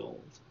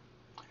unfulfilled.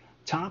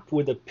 Top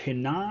with a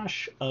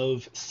panache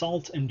of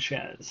salt and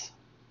ches.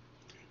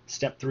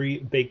 Step 3,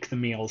 bake the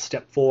meal.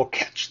 Step 4,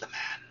 catch the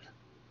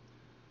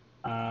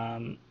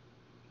man.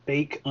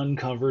 Bake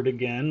uncovered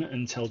again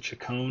until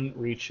chacon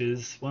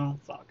reaches, well,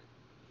 fuck.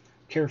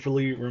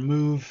 Carefully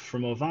remove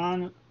from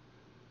oven.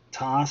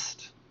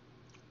 Toast.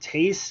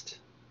 Taste.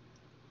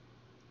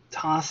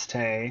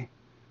 Toste.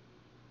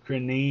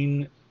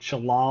 Grenine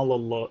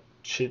chili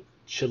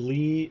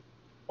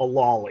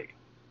alali.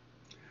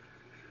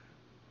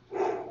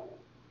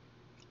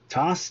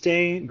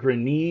 Toste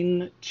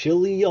granine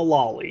chili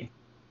alali.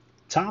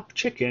 Top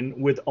chicken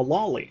with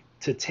alali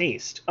to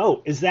taste.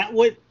 Oh, is that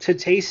what to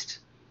taste?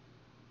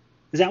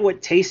 Is that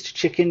what taste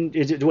chicken?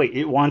 Wait,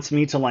 it wants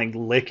me to like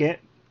lick it?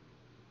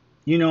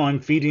 You know, I'm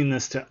feeding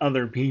this to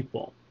other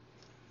people.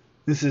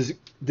 This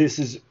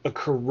is a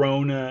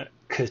corona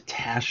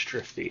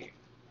catastrophe.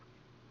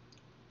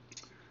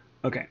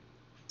 Okay.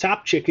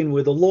 Top chicken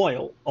with a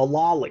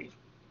lolly,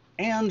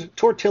 and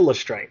tortilla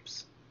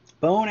stripes.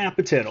 Bon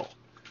appetito.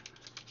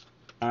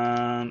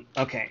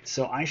 Okay,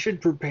 so I should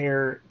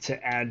prepare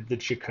to add the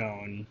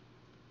chicone.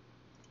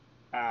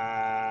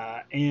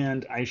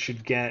 And I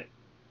should get...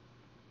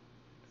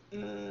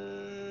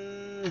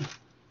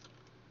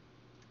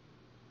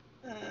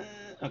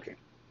 okay.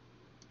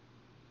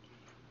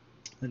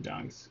 The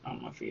dog's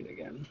on my feet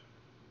again.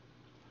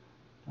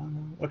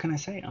 What can I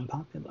say?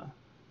 Unpopular.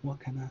 What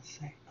can I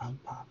say?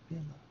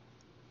 Unpopular.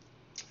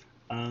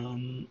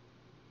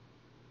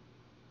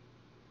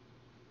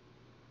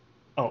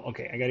 Oh,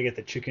 okay. I gotta get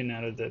the chicken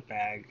out of the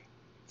bag.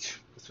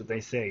 That's what they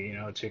say, you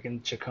know,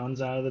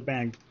 chicken's out of the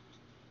bag.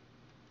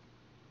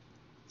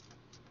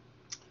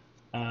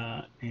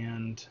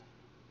 And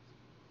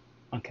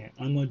okay,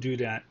 I'm gonna do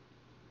that.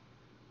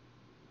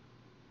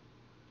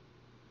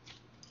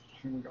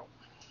 Here we go.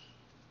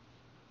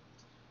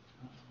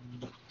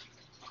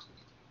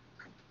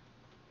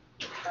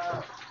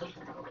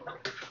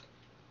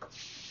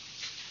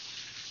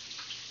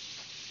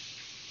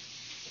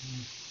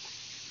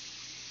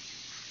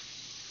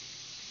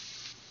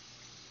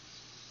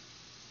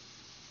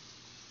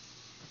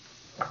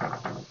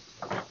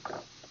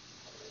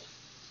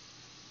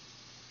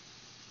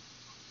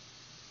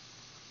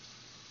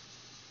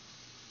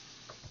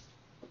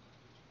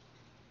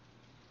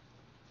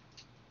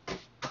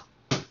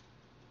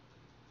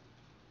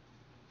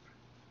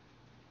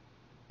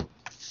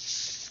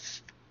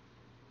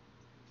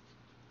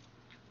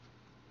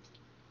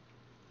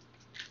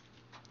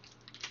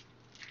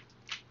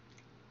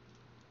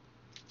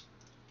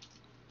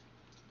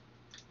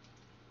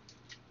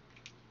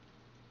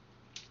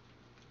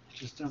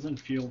 Just doesn't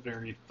feel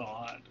very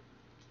thawed.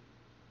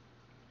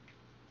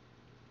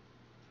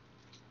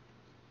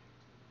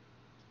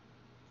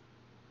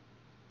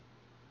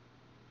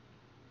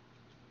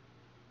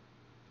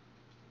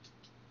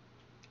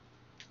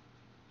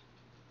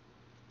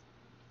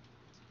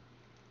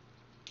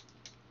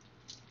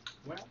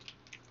 Well,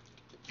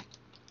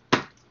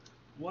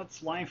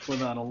 what's life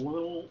without a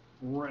little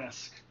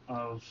risk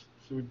of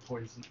food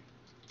poisoning?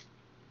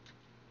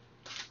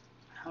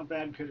 How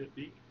bad could it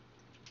be?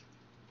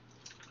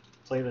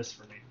 Play this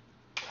for me.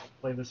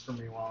 Play this for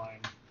me while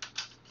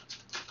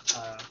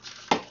I'm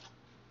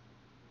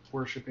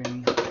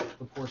worshipping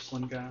the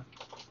porcelain god.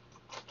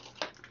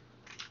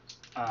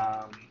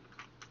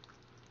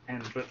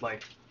 But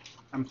like,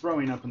 I'm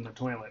throwing up in the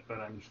toilet, but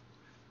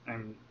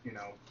I'm you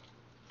know,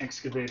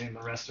 excavating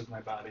the rest of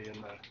my body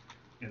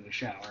in the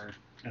shower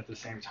at the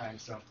same time.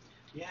 So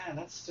yeah,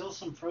 that's still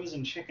some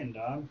frozen chicken,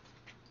 dog.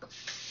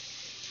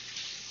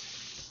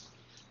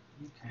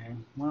 Okay,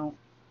 well.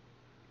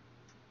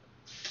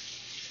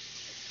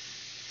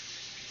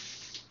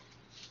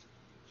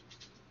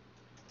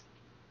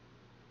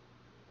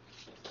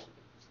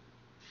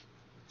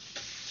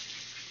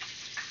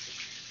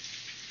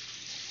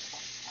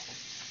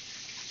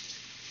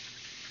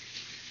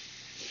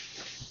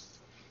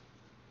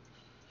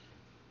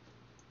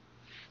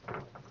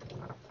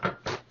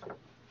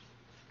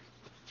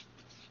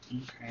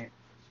 Okay.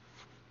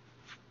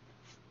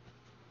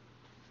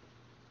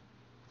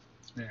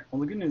 There.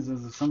 Well, the good news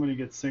is if somebody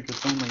gets sick,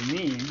 it's only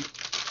me,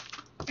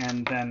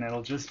 and then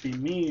it'll just be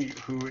me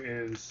who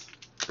is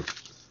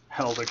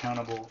held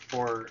accountable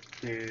for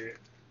the,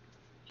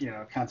 you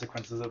know,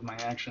 consequences of my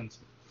actions,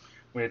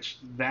 which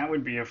that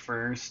would be a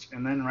first.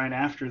 And then right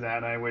after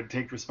that, I would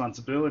take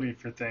responsibility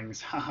for things.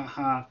 Ha ha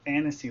ha,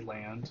 fantasy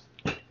land.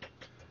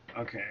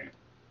 Okay.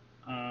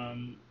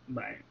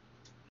 Bye.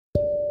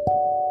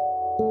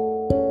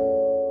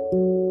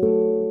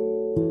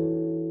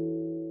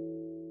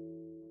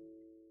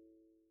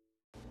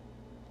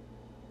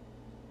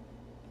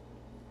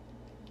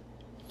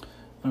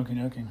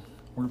 Okay,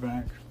 we're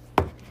back.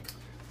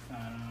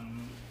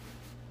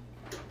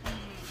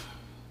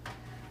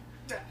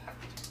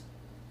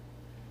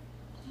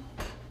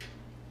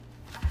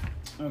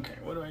 Okay,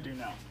 what do I do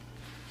now?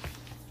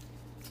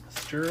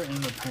 Stir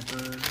in the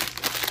peppers,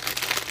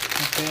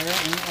 pepper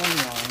and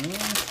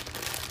onion.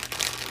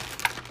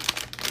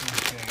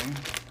 Okay,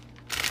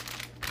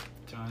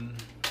 done.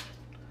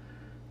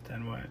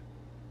 Then what?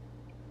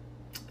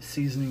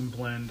 Seasoning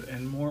blend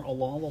and more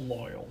alala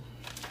oil.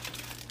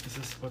 Is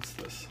this, what's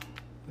this?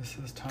 This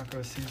is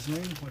taco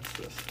seasoning. What's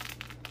this?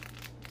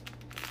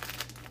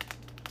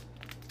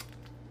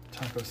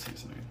 Taco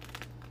seasoning.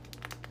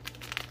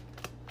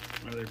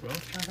 Are they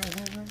both taco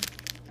seasoning?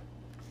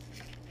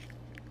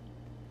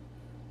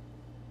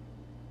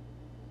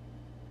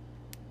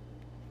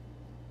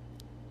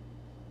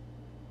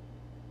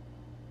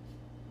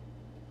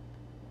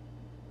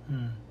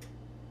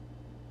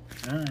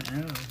 Alright,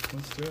 yeah,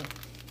 let's do it.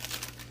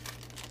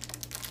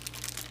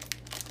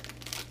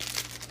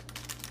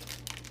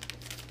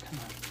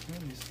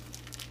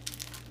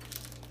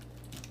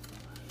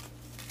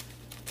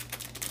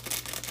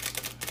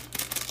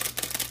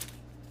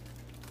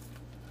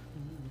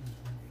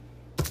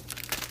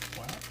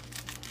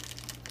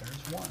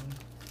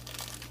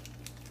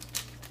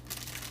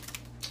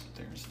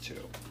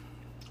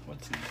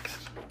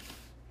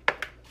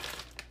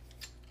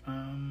 Oh,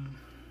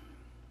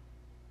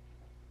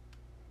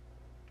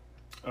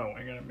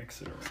 I gotta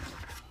mix it around.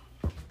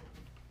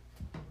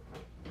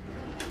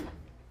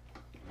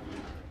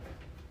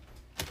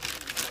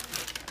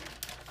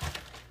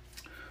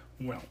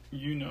 Well,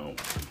 you know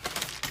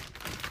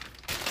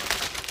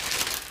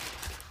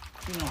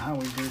how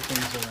we do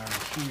things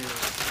around here.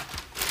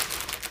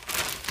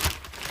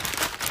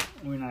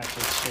 We're not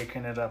just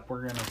shaking it up.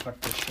 We're gonna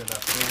fuck this shit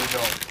up. Here we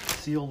go.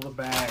 Seal the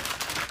bag.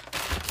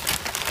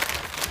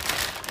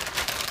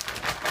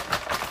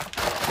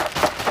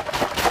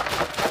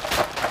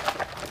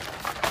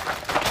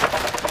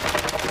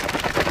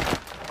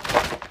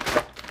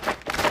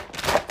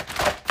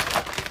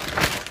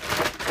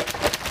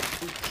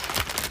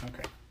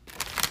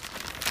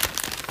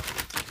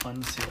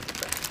 Unseal the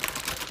bag.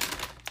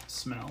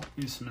 Smell.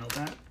 You smell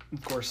that?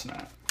 Of course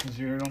not, because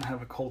you don't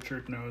have a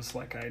cultured nose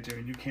like I do,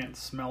 and you can't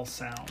smell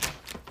sound.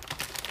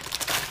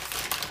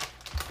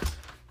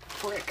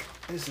 Frick,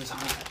 this is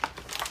hot.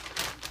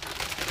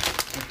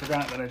 I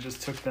forgot that I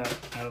just took that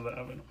out of the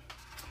oven.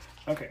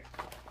 Okay.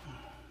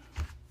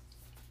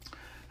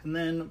 And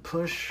then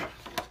push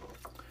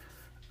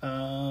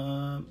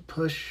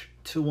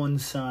to one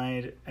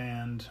side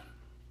and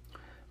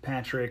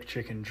Patrick,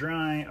 chicken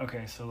dry.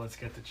 Okay, so let's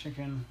get the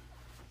chicken.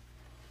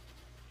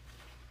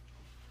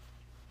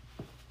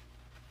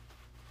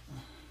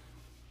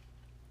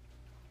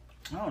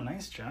 Oh,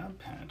 nice job,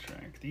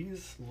 Patrick.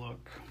 These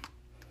look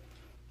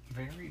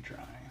very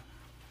dry.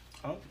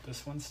 Oh,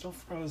 this one's still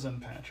frozen,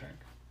 Patrick.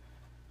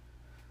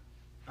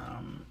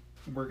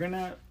 We're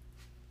gonna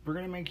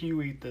make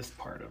you eat this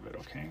part of it,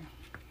 okay?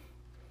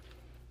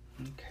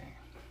 Okay.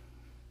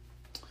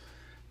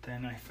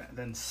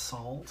 Then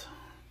salt.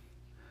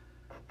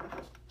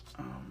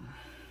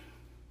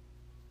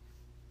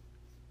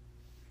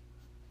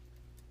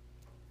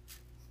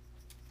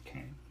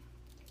 Okay.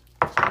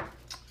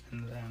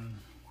 And then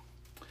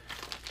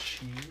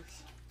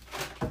cheese.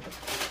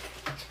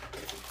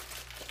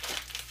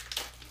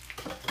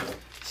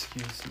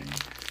 Excuse me.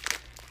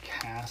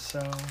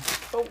 Casso.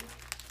 Oh.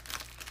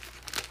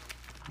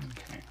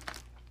 Okay.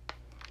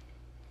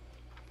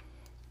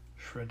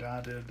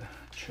 Shredded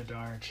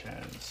cheddar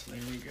cheese. There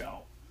we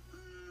go.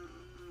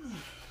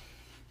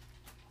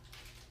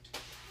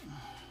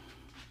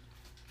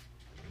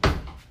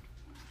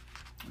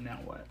 Now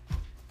what?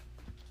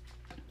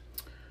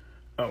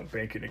 Oh,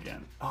 bake it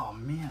again. Oh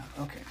man,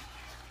 okay.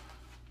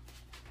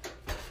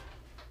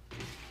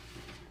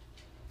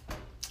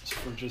 So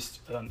for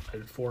just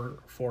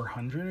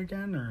 400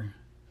 again, or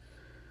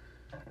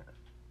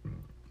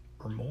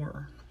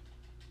more.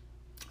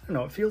 I don't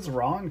know. It feels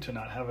wrong to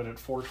not have it at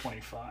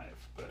 425,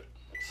 but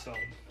so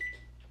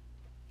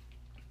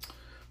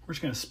we're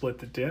just gonna split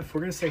the diff.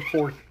 We're gonna say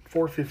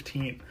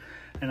 415,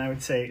 and I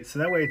would say so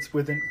that way it's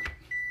within.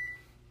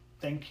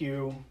 Thank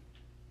you,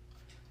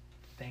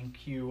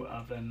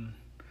 oven.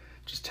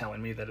 Just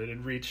telling me that it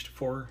had reached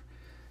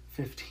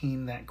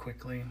 415 that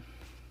quickly.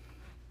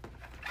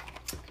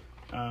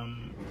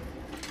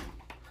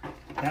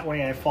 That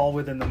way I fall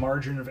within the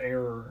margin of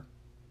error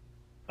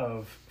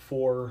of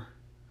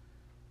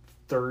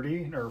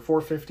 430 or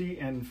 450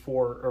 and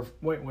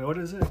what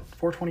is it?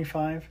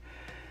 425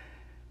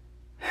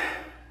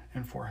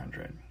 and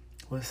 400.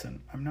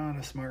 Listen, I'm not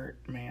a smart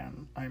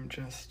man. I'm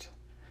just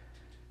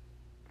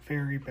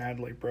very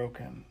badly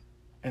broken,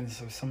 and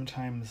so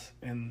sometimes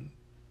in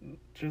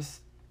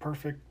just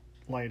perfect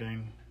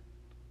lighting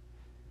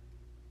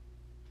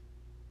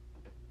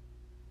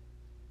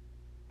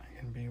I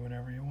can be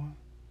whatever you want.